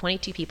advancing for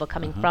 22 people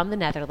coming from the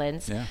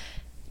Netherlands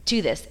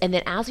to this. And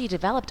then as we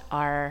developed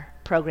our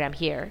program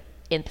here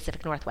in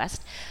Pacific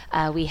Northwest,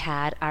 we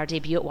had our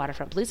debut at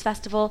Waterfront Blues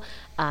Festival,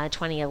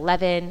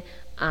 2011,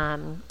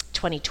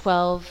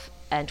 2012,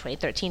 and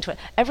 2013.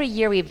 Every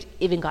year we've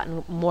even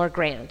gotten more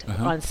grand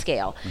on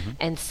scale.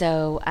 And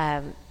so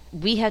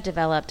we have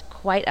developed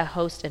quite a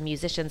host of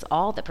musicians,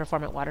 all that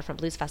perform at Waterfront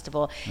Blues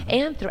Festival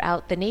and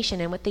throughout the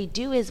nation. And what they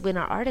do is, when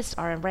our artists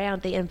are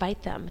around, they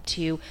invite them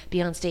to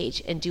be on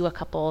stage and do a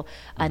couple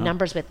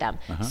numbers with them.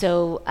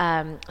 So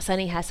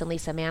Sunny Hess and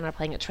Lisa Mann are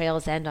playing at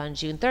Trails End on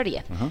June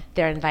 30th.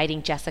 They're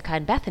inviting Jessica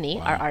and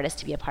Bethany, our artists,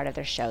 to be a part of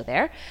their show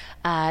there.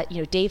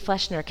 Dave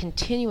Fleschner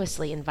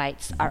continuously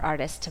invites our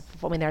artists to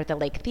perform when they're at the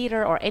Lake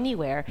Theater or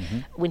anywhere.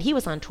 When he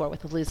was on tour with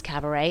the Blues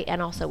Cabaret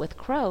and also with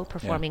Crow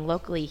performing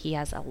locally, he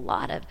has a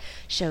lot of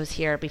shows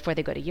here before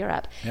they go to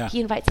Europe. He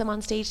invites them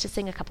on stage to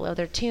sing a couple of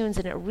their tunes,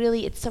 and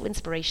it's so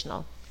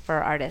inspirational for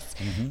our artists.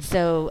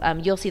 So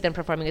you'll see them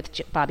performing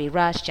with Bobby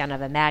Rush,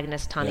 Janova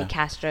Magnus, Tommy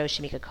Castro,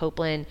 Shamika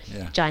Copeland,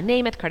 John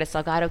Namath, Curtis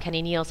Salgado,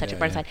 Kenny Neal, Cedric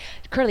Burnside,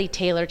 Curly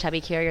Taylor, Tubby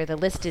Carrier. The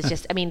list is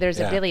just, there's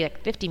really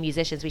like 50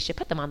 musicians. We should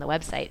put them on the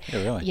website.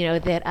 Really?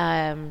 That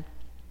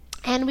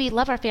And we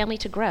love our family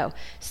to grow.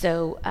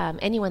 So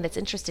anyone that's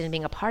interested in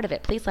being a part of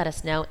it, please let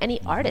us know. Any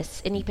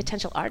artists, any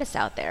potential artists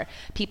out there,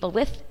 people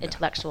with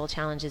intellectual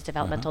challenges,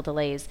 developmental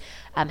delays,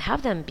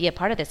 have them be a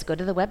part of this. Go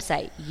to the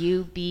website,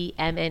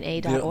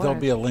 ubmna.org. There'll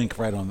be a link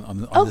right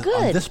on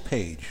this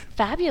page.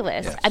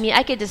 Fabulous. Yes. I mean,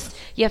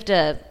 you have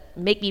to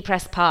make me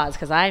press pause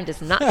because I'm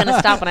just not going to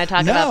stop when I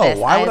talk about this.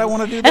 No, why would I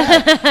want to do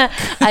that?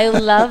 I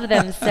love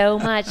them so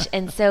much.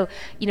 And so,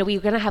 we're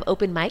going to have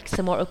open mics,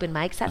 some more open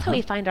mics. That's how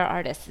we find our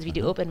artists, is we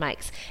do open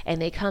mics.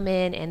 And they come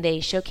in and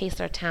they showcase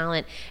their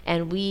talent.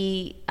 And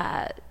we,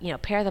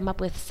 pair them up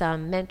with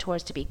some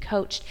mentors to be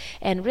coached.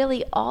 And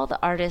really all the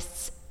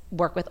artists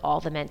work with all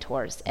the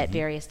mentors at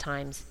various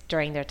times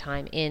during their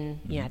time in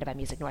United by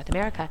Music North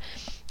America.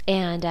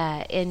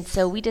 And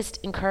so we just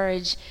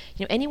encourage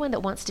anyone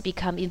that wants to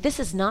become. This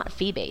is not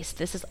fee based.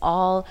 This is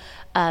all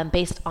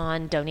based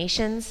on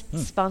donations,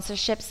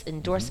 sponsorships,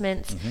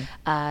 endorsements,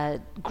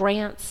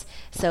 grants.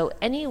 So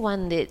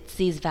anyone that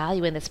sees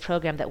value in this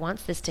program that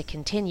wants this to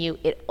continue,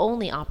 it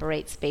only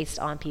operates based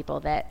on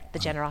the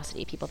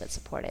generosity of people that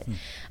support it.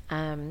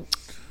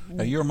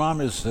 Your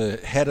mom is the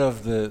head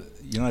of the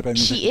United by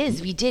Music? She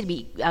is. We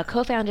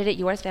co-founded it.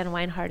 Joris Van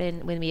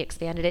Wijnharden, when we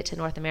expanded it to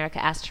North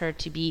America, asked her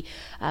to be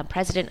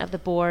president of the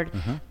board.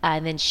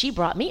 And then she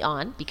brought me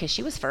on because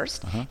she was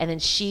first. And then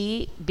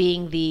she,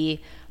 being the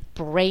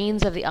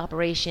brains of the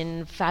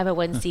operation,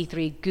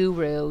 501c3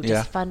 guru,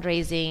 just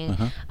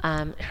fundraising,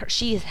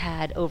 she has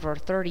had over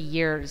 30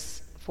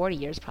 years, 40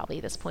 years probably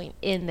at this point,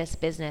 in this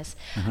business,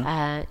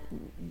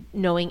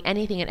 knowing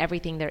anything and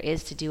everything there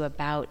is to do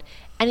about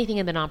anything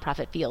in the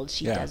nonprofit field.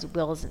 She does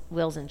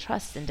wills and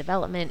trusts and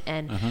development,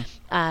 and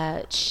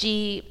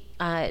she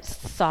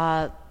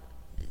saw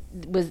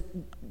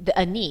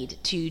a need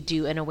to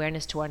do an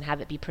awareness tour and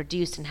have it be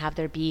produced and have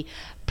there be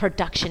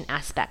production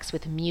aspects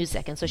with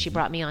music. And so she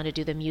brought me on to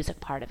do the music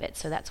part of it.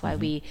 So that's why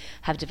we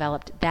have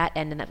developed that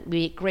end, and that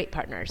we make great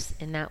partners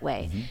in that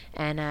way.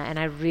 And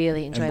I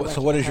really enjoy working.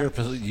 So what is your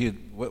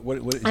position?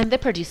 I'm the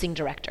producing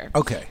director.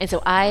 Okay. And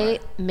so I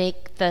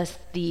make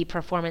the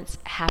performance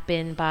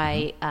happen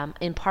by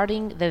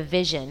imparting the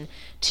vision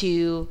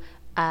to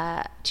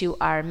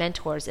our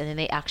mentors, and then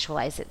they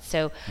actualize it.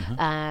 So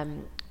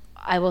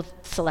I will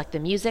select the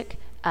music,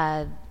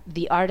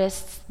 the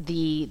artists,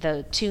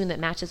 the tune that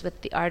matches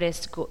with the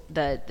artist,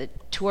 the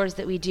tours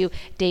that we do.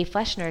 Dave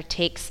Fleschner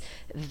takes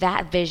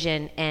that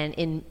vision and,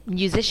 in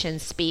musician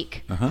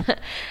speak,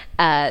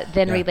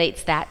 then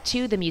relates that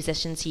to the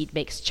musicians. He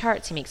makes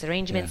charts, he makes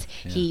arrangements,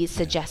 he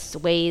suggests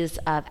ways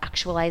of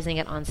actualizing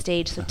it on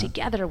stage. So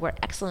together we're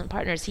excellent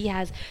partners. He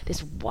has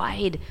this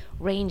wide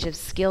range of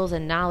skills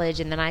and knowledge,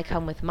 and then I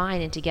come with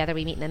mine, and together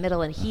we meet in the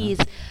middle. And he's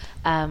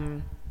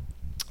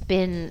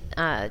been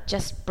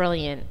just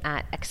brilliant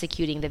at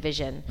executing the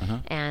vision,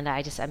 and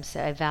I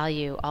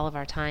value all of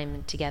our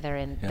time together.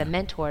 And the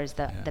mentors,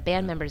 the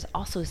band members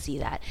also see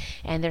that,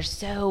 and they're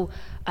so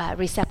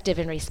receptive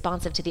and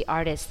responsive to the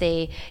artists.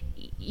 They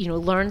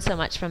learn so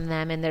much from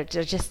them, and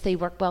they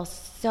work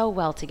so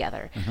well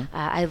together.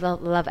 I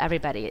love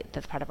everybody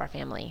that's part of our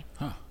family.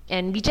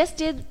 And we just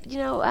did,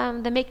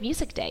 the Make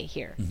Music Day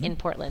here in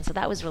Portland, so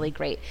that was really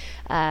great.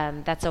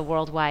 That's a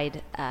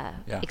worldwide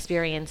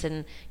experience,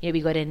 and we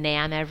go to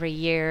NAMM every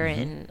year,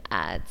 and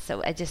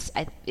so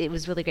it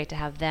was really great to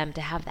have them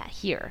to have that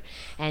here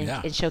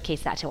and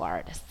showcase that to our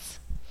artists.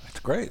 That's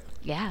great.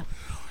 Yeah.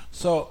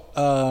 So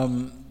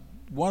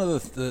one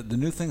of the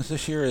new things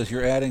this year is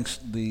you're adding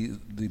the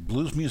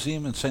Blues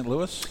Museum in St.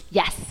 Louis.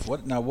 Yes.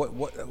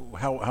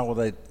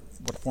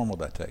 What form will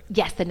that take?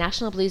 Yes, the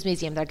National Blues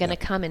Museum. They're going to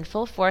come in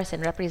full force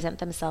and represent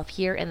themselves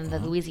here in the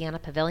Louisiana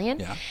Pavilion.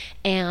 Yeah.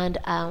 And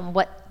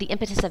what the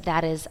impetus of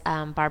that is,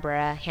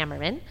 Barbara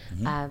Hammerman,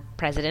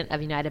 president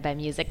of United by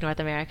Music North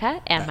America,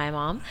 and my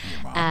mom.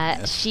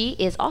 She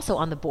is also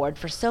on the board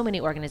for so many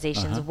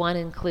organizations. One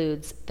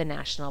includes the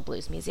National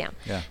Blues Museum.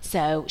 Yeah.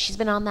 So she's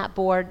been on that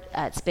board.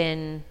 It's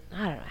been,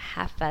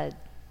 half a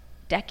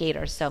decade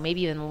or so,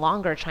 maybe even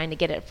longer, trying to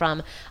get it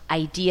from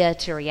idea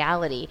to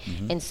reality.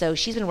 And so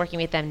she's been working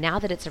with them. Now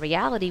that it's a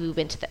reality, we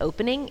went to the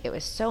opening. It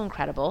was so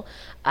incredible.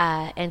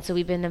 And so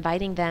we've been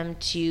inviting them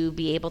to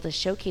be able to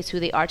showcase who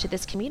they are to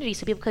this community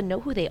so people can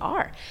know who they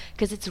are,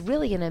 because it's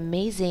really an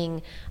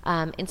amazing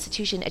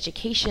institution,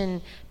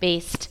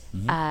 education-based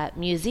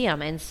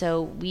museum. And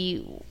so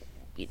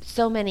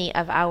so many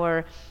of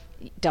our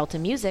Delta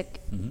Music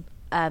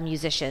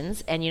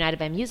musicians and United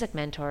by Music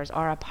mentors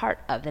are a part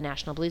of the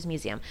National Blues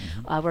Museum.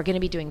 We're going to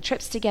be doing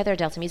trips together.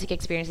 Delta Music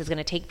Experience is going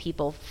to take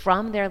people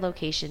from their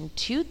location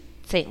to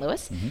St.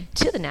 Louis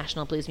to the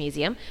National Blues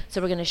Museum.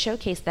 So we're going to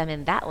showcase them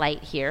in that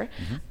light here.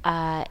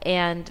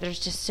 And there's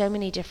just so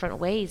many different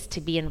ways to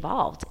be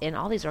involved in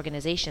all these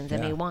organizations.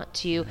 And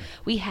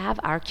we have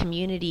our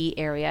community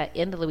area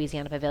in the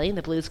Louisiana Pavilion,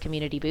 the Blues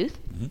Community Booth,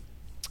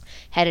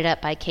 headed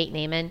up by Kate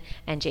Naiman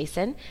and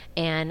Jason.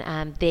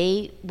 And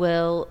they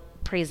will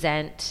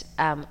present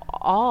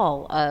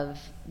all of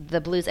the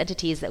blues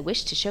entities that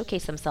wish to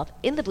showcase themselves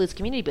in the Blues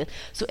Community Booth.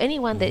 So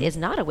anyone that is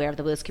not aware of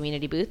the Blues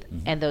Community Booth,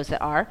 and those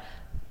that are,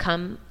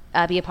 come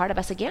be a part of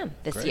us again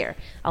this Great. year,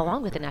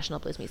 along with the National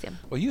Blues Museum.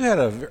 Well, you had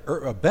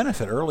a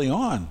benefit early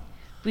on.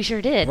 We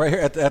sure did. Right here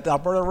at the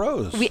Alberta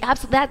Rose. We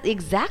absolutely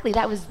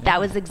that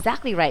was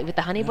exactly right with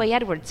the Honey Boy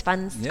Edwards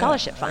Fund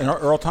Scholarship Fund.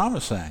 And Earl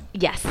Thomas sang.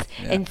 Yes,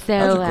 Yeah. and so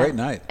that was a great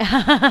night.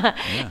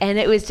 And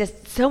it was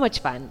just so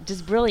much fun,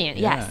 just brilliant.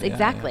 Yes,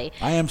 exactly.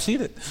 I am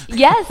seated.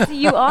 Yes,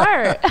 you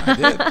are. I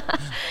did.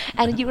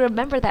 And you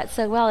remember that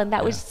so well, and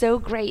that was so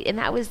great. And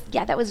that was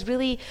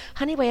really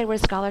Honey Boy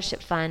Edwards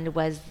Scholarship Fund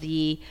was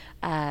the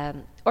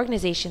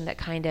organization that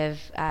kind of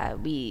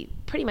we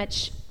pretty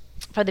much,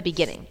 from the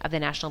beginning of the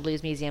National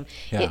Blues Museum,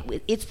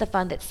 it's the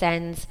fund that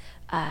sends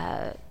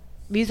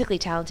musically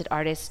talented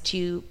artists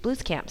to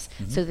blues camps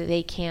so that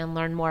they can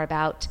learn more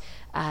about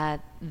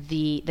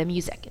the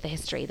music, the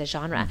history, the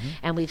genre.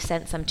 And we've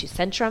sent some to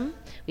Centrum.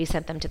 We've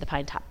sent them to the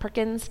Pine Top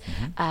Perkins.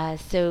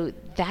 So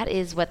that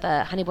is what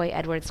the Honey Boy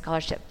Edwards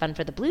Scholarship Fund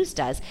for the Blues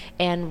does.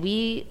 And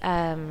we,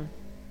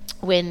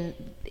 when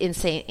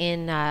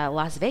in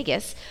Las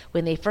Vegas,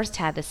 when they first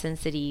had the Sin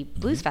City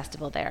Blues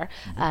Festival there,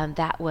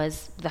 that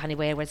was the Honey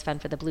Boy Edwards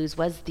Fund for the Blues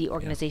was the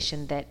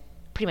organization that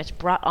pretty much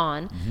brought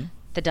on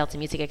the Delta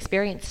Music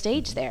Experience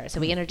stage there.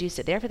 So we introduced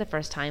it there for the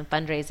first time,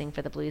 fundraising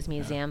for the Blues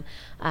Museum.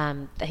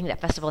 I think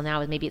that festival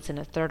now, maybe it's in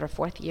a third or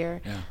fourth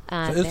year.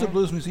 So is the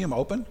Blues Museum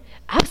open?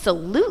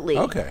 Absolutely.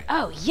 Okay.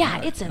 Oh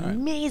yeah, it's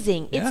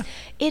amazing. Yeah.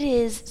 It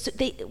is. So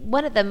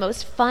one of the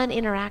most fun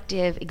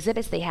interactive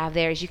exhibits they have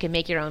there is you can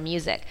make your own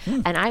music.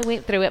 And I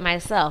went through it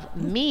myself.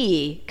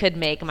 Me could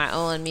make my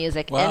own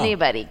music. Wow.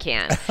 Anybody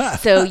can.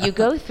 So you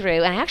go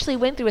through, and I actually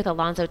went through with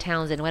Alonzo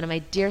Townsend, one of my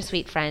dear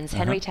sweet friends,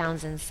 Henry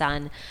Townsend's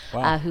son,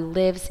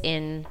 who lives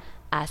in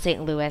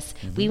St. Louis.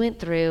 We went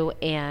through,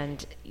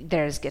 and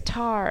there's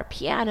guitar,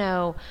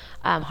 piano,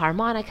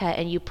 harmonica,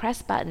 and you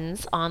press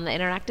buttons on the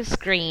interactive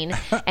screen,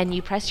 and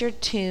you press your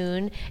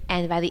tune,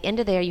 and by the end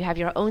of there, you have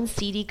your own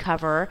CD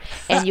cover,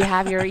 and you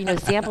have your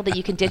sample that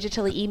you can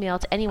digitally email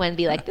to anyone and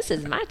be like, this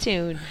is my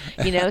tune,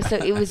 So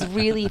it was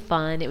really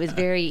fun. It was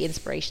very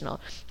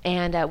inspirational,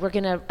 and we're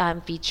going to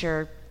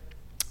feature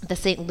the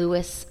St.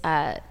 Louis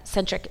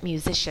centric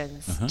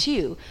musicians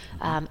too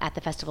at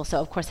the festival.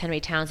 So of course Henry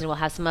Townsend will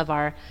have some of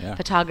our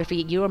photography.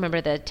 You remember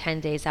the 10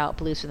 Days Out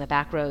Blues from the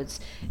Backroads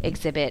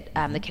exhibit,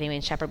 the Kenny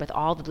Wayne Shepherd with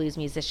all the blues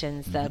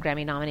musicians, the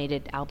Grammy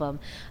nominated album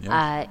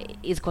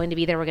is going to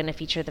be there. We're going to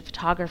feature the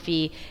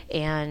photography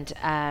and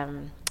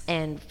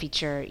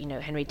feature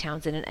Henry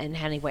Townsend and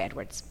Honey Boy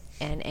Edwards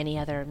and any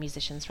other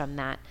musicians from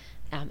that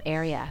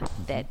area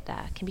that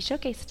can be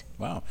showcased.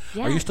 Wow.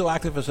 Yeah. Are you still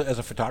active as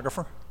a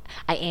photographer?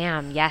 I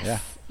am,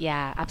 yes.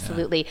 Yeah,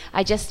 absolutely.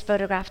 I just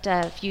photographed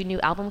a few new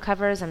album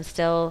covers. I'm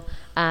still,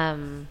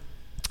 active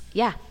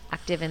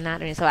in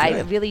that. So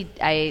I really,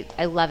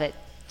 I love it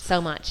so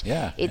much.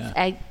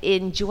 I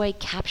enjoy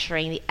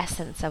capturing the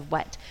essence of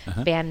what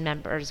band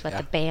members, what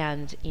the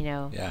band,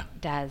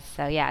 does.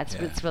 So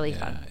it's really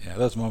fun. Yeah,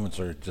 those moments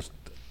are just,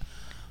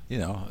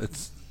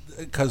 it's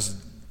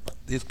because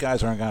these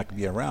guys aren't going to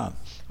be around.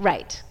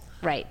 Right.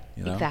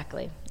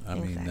 Exactly. I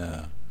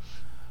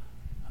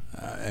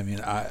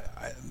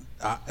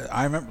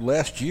remember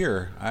last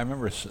year. I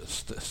remember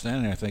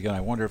standing there thinking,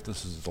 I wonder if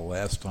this is the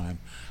last time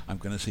I'm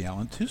going to see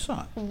Alan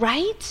Toussaint.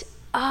 Right?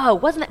 Oh,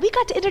 wasn't that? We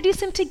got to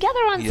introduce him together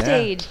on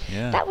stage.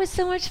 Yeah. That was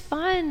so much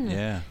fun.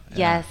 Yeah.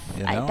 Yes.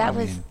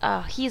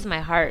 He's my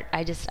heart.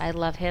 I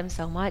love him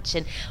so much,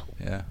 and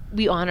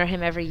we honor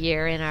him every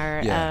year in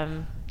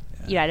our.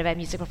 United by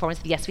Music performance.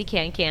 Yes, we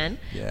can.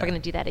 We're going to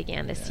do that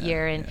again this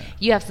year, and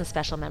you have some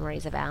special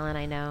memories of Alan,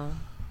 I know.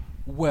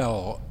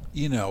 Well,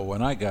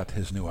 when I got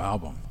his new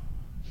album,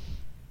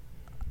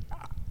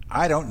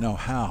 I don't know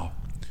how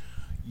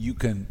you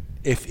can.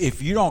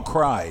 If you don't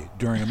cry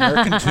during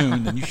American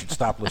Tune, then you should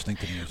stop listening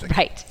to music.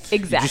 Right,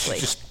 exactly.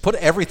 Just put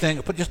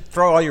everything. Just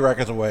throw all your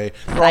records away.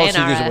 Throw all the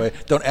CDs away.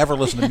 Don't ever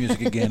listen to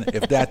music again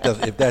if that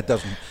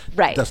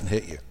doesn't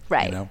hit you.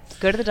 Right.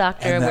 Go to the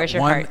doctor. Where's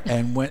your heart?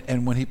 And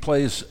when he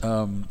plays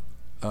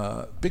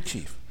Big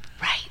Chief.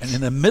 Right. And in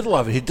the middle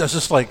of it, he does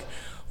this like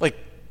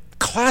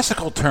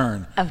classical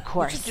turn. Of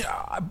course.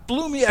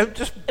 Blew me.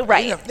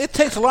 Right. It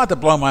takes a lot to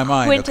blow my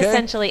mind.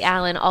 Quintessentially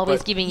Alan,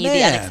 always giving you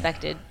the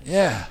unexpected.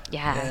 Yeah. He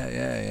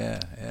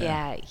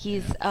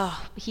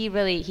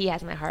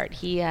has my heart.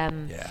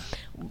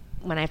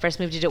 When I first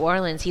moved to New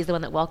Orleans, he's the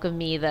one that welcomed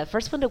me, the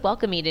first one to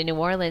welcome me to New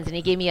Orleans, and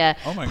he gave me a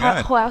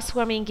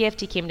housewarming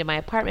gift. He came to my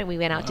apartment. We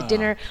went out to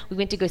dinner. We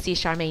went to go see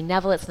Charmaine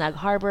Neville at Snug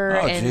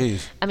Harbor.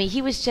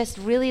 He was just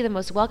really the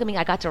most welcoming.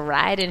 I got to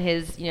ride in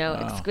his,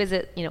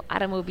 exquisite,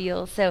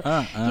 automobile. So,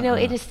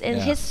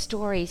 his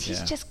stories,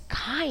 he's just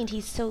kind.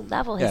 He's so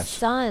level. His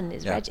son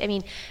is Reg.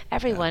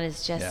 Everyone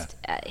is just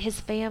his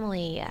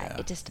family.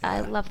 I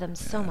love them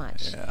so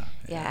much.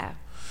 Yeah.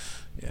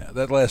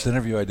 That last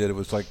interview I did, it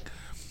was like,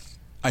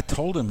 I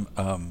told him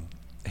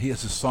he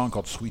has this song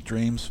called "Sweet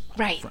Dreams"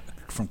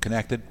 from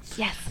Connected.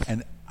 Yes.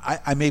 And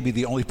I may be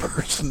the only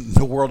person in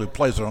the world who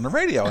plays it on the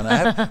radio, and I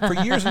have for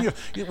years and years.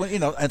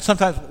 And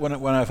sometimes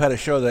when I've had a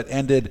show that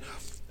ended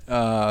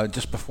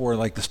just before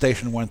like the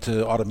station went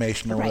to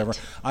automation or Right. whatever,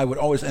 I would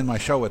always end my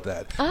show with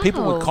that. Oh.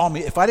 People would call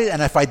me if I did,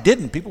 and if I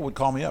didn't, people would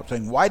call me up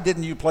saying, "Why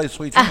didn't you play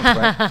Sweet Dreams?"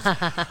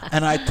 Right?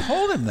 And I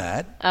told him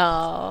that,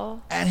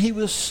 and he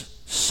was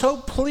so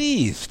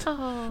pleased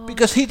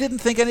because he didn't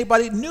think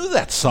anybody knew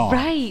that song.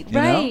 Right, you know?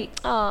 right.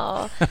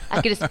 Oh,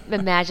 I could just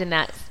imagine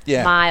that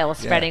Yeah, smile yeah.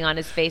 spreading on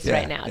his face Yeah,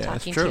 right now, yeah, talking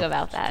it's to true, you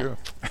about it's that. true.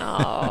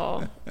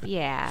 Oh,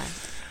 yeah.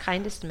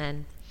 Kindest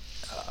men.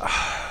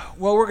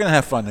 Well, we're going to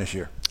have fun this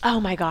year. Oh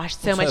my gosh,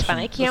 so Let's much have fun.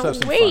 some- I can't let's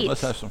have some wait. Fun.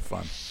 Let's have some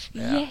fun.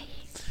 Yeah. Yay.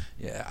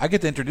 Yeah. I get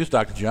to introduce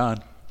Dr.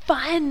 John.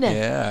 Fun.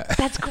 Yeah.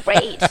 That's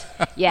great.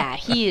 Yeah,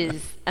 he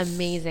is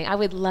amazing. I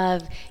would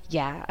love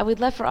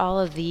for all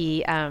of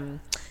the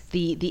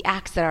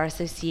acts that are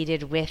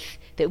associated with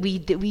that we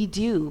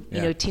do,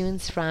 Yeah.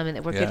 tunes from, and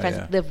that we're Yeah, good friends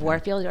yeah, with Liv yeah.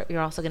 Warfield.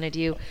 You're also going to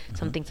do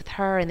some things with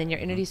her, and then you're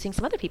introducing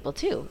some other people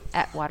too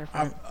at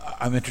Waterfront.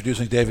 I'm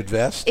introducing David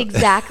Vest.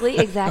 Exactly.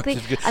 Which is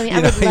good. I mean, You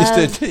I know, would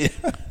love.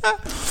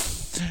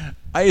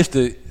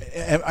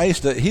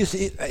 he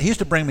used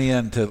to bring me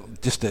in to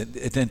just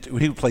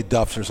he would play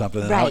Duffs or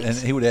something, Right. and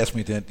he would ask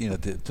me to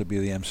be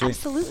the MC.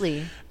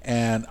 Absolutely.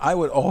 And I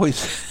would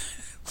always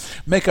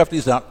make up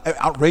these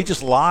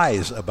outrageous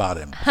lies about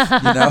him.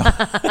 You know,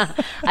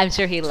 I'm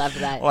sure he loved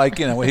that. like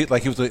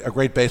he was a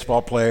great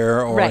baseball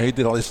player, or Right. he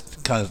did all this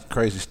kind of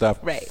crazy stuff.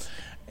 Right.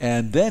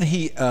 And then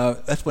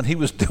that's when he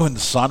was doing the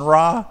Sun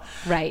Ra.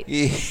 Right.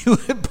 He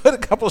would put a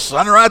couple of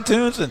Sun Ra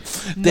tunes, and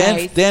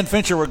Nice. Dan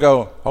Fincher would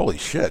go, "Holy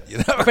shit!"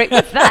 Great.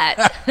 What's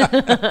that?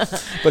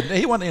 But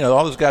he went,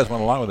 all those guys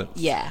went along with it.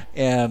 Yeah.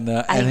 And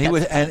he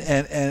would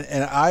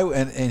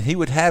and he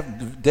would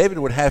have David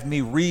would have me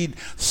read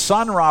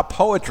Sun Ra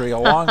poetry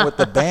along with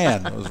the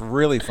band. It was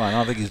really fun.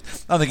 I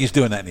don't think he's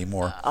doing that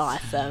anymore.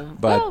 Awesome.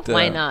 But well,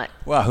 why not?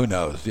 Well, who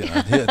knows?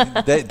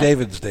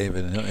 David's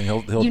David, and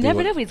he'll You do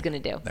never it. know what he's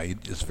going to do. No,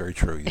 it's very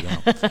true. You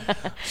don't.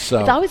 So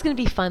It's always going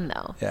to be fun,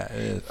 though. yeah, it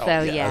is. So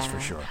that's for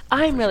sure.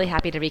 I'm really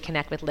happy to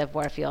reconnect with Liv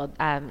Warfield.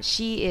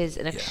 She is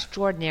an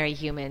extraordinary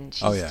human.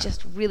 She's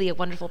just really a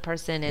wonderful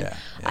person, and Yeah,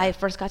 yeah. I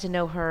first got to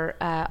know her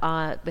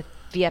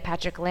via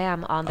Patrick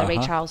Lamb on the Ray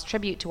Charles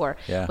tribute tour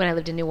Yeah. when I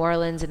lived in New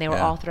Orleans, and they were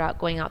Yeah. all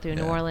going out through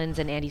New Yeah. Orleans,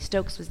 and Andy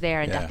Stokes was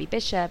there, and Yeah. Duffy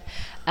Bishop.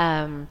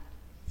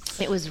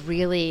 It was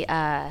really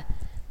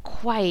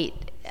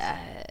quite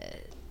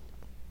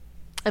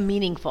a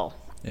meaningful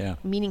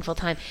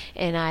time,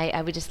 and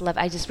I would just love.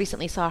 I just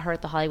recently saw her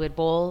at the Hollywood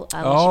Bowl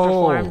when she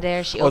performed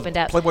there. She opened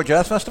up Playboy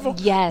Jazz Festival.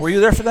 Yes. Were you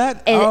there for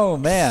that? And Oh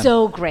man,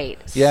 so great,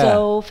 Yeah.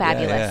 so Yeah,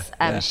 fabulous.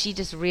 yeah. She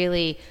just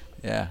really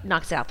Yeah.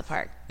 knocks it out the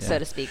park, so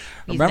to speak.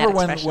 using Remember that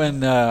when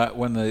expression.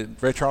 when the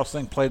Ray Charles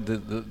thing played the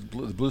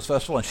Blues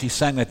Festival, and she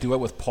sang that duet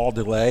with Paul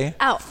DeLay?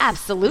 Oh,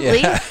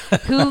 absolutely. Yeah.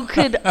 Who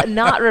could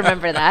not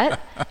remember that?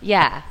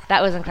 Yeah,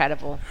 that was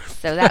incredible.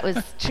 So that was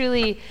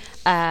truly,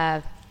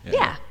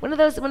 one of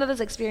those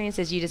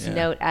experiences you just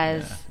note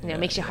as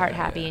makes your heart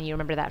happy, and you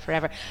remember that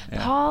forever.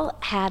 Yeah. Paul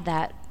had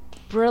that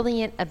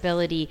brilliant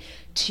ability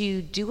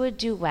to do a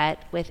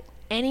duet with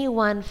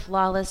anyone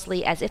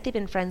flawlessly as if they've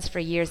been friends for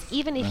years,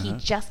 even if he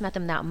just met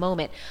them that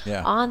moment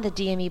on the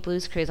DME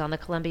Blues Cruise on the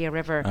Columbia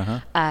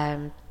River.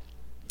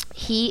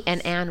 He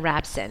and Ann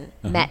Rabson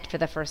met for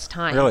the first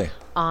time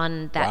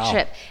on that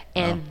trip,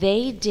 and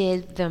they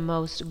did the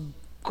most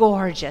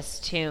gorgeous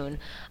tune.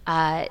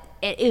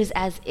 It was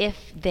as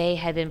if they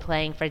had been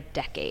playing for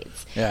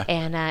decades,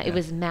 and it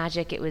was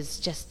magic. It was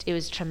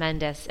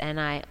tremendous, and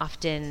I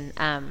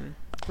often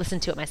listen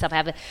to it myself. I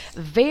have a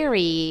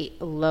very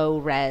low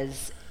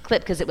res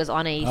clip because it was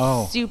on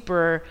a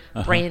super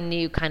brand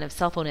new kind of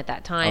cell phone at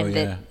that time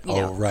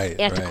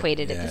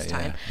antiquated at this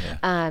time.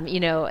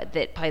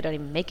 That probably don't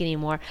even make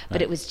anymore,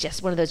 but it was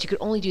just one of those you could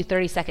only do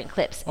 30-second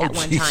clips at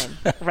one time,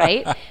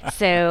 right?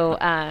 So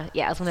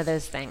it was one of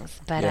those things,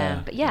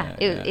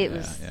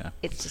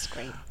 it's just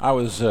great. I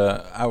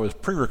was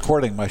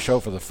pre-recording my show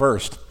for the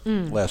first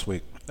last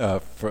week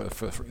for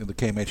the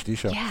KMHD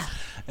show,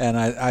 and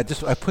I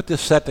put this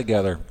set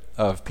together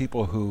of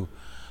people who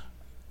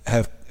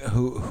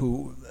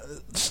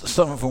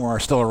some of whom are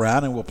still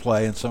around and will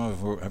play, and some of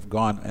whom have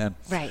gone. And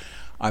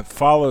I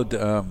followed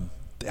the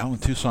Alan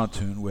Toussaint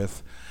tune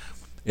with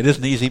 "It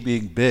Isn't Easy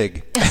Being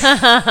Big."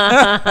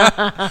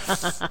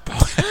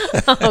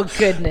 Oh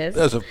goodness!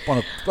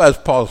 That's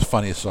Paul's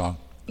funniest song.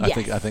 Yes.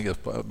 I think it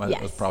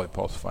was probably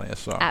Paul's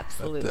funniest song.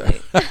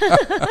 Absolutely.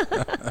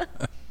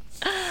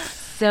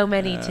 So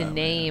many to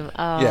name.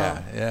 Oh.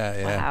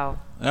 Yeah. Wow.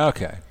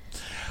 Okay.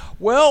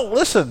 Well,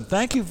 listen,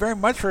 thank you very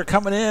much for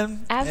coming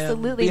in.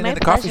 Absolutely, and being my in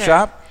the pleasure. coffee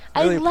shop.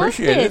 Really I love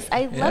appreciate this. it.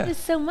 I love this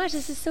so much.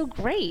 This is so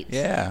great.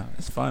 Yeah,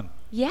 it's fun.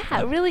 Yeah,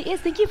 it really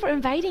is. Thank you for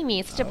inviting me.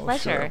 It's such a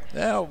pleasure. Sure.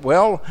 Yeah,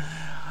 well,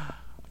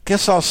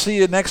 guess I'll see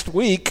you next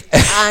week.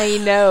 I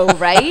know,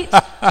 right?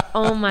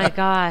 Oh my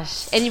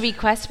gosh. Any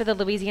requests for the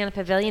Louisiana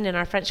Pavilion in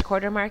our French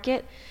Quarter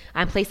Market?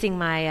 I'm placing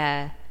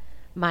my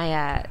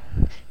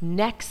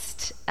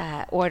next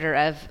order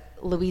of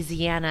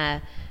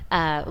Louisiana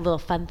little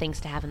fun things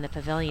to have in the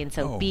pavilion.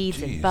 So Oh, beads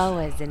geez. and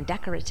boas and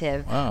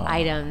decorative Wow.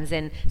 items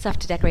and stuff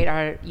to decorate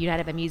our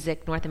United by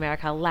Music North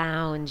America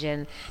lounge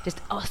and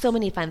just so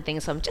many fun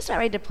things. So I'm just about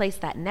ready to place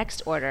that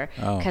next order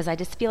because I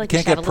just feel like Can't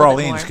we should get have a little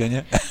bit more. pralines, can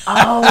you?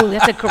 Oh,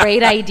 that's a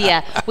great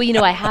idea.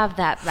 Well, I have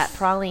that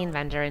praline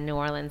vendor in New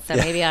Orleans, so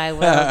maybe I will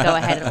go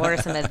ahead and order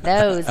some of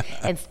those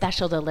and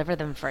special deliver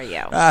them for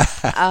you.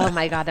 Oh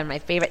my God, they're my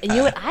favorite. And you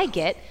know what I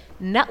get?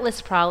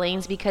 Nutless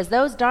pralines because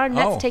those darn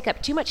nuts take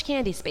up too much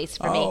candy space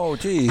for me. Oh,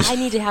 geez. I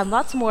need to have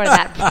lots more of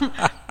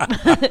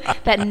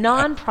that that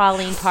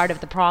non-praline part of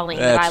the praline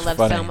that I love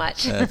so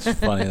much. That's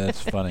funny.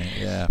 That's funny.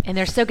 Yeah. And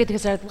they're so good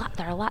because they're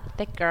a lot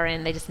thicker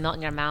and they just melt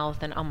in your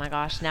mouth. And oh my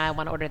gosh, now I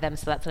want to order them.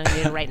 So that's what I'm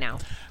going to do right now.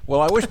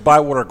 Well, I wish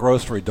Bywater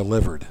Grocery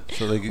delivered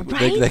so they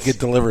Right? could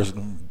deliver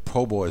some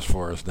po' boys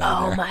for us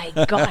down there. Oh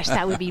my gosh,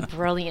 that would be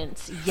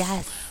brilliant.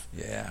 Yes.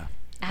 Yeah.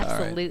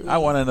 Absolutely. All right. I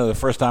want to know the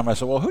first time I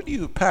said, well, who do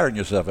you pattern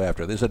yourself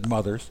after? They said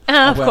mothers.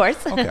 Of Well,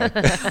 course. Okay.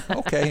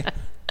 Okay.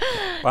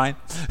 Fine.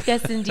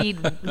 Yes, indeed.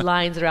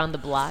 Lines around the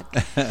block.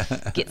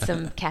 Get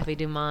some Cafe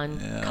Du Monde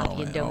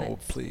coffee and donuts. Oh,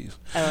 please.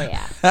 Oh,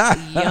 yeah.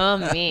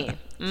 Yummy.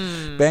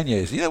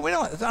 Beignets. We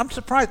don't. I'm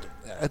surprised.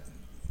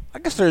 I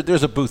guess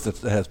there's a booth that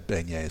has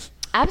beignets.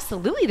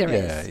 Absolutely there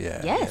is.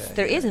 Yeah,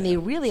 There is, and they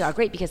really are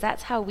great because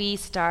that's how we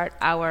start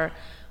our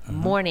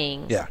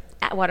morning Yeah.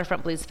 at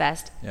Waterfront Blues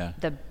Fest. Yeah.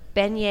 The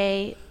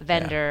beignet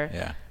vendor,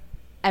 Yeah.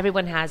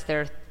 everyone has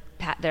their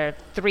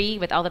 3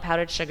 with all the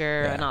powdered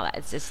sugar Yeah. and all that.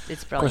 It's Of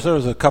course, brilliant. there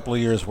was a couple of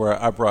years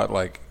where I brought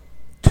like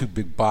 2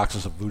 big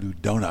boxes of Voodoo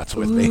Donuts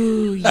with me.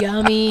 Ooh,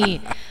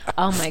 yummy.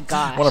 Oh, my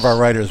gosh. One of our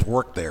writers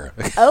worked there.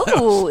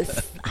 Oh,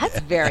 that's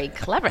very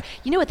clever.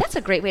 You know what? That's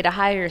a great way to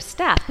hire your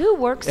staff. Who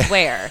works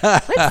where?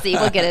 Let's see.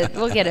 We'll get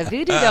a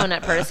Voodoo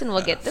Donut person.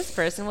 We'll get this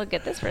person. We'll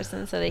get this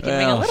person, so they can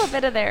bring a little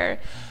bit of their,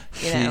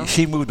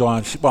 She moved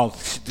on. She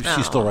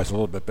still writes a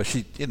little bit, but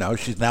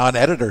she's now an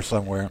editor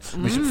somewhere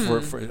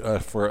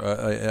for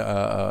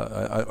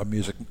a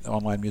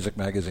online music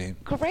magazine.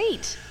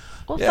 Great.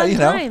 Well, Yeah, fun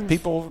times.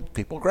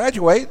 people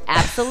graduate.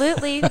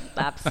 Absolutely.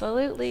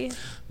 Absolutely.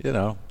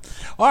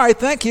 All right,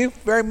 thank you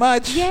very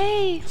much.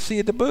 Yay. See you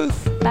at the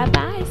booth.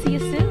 Bye-bye. See you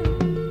soon.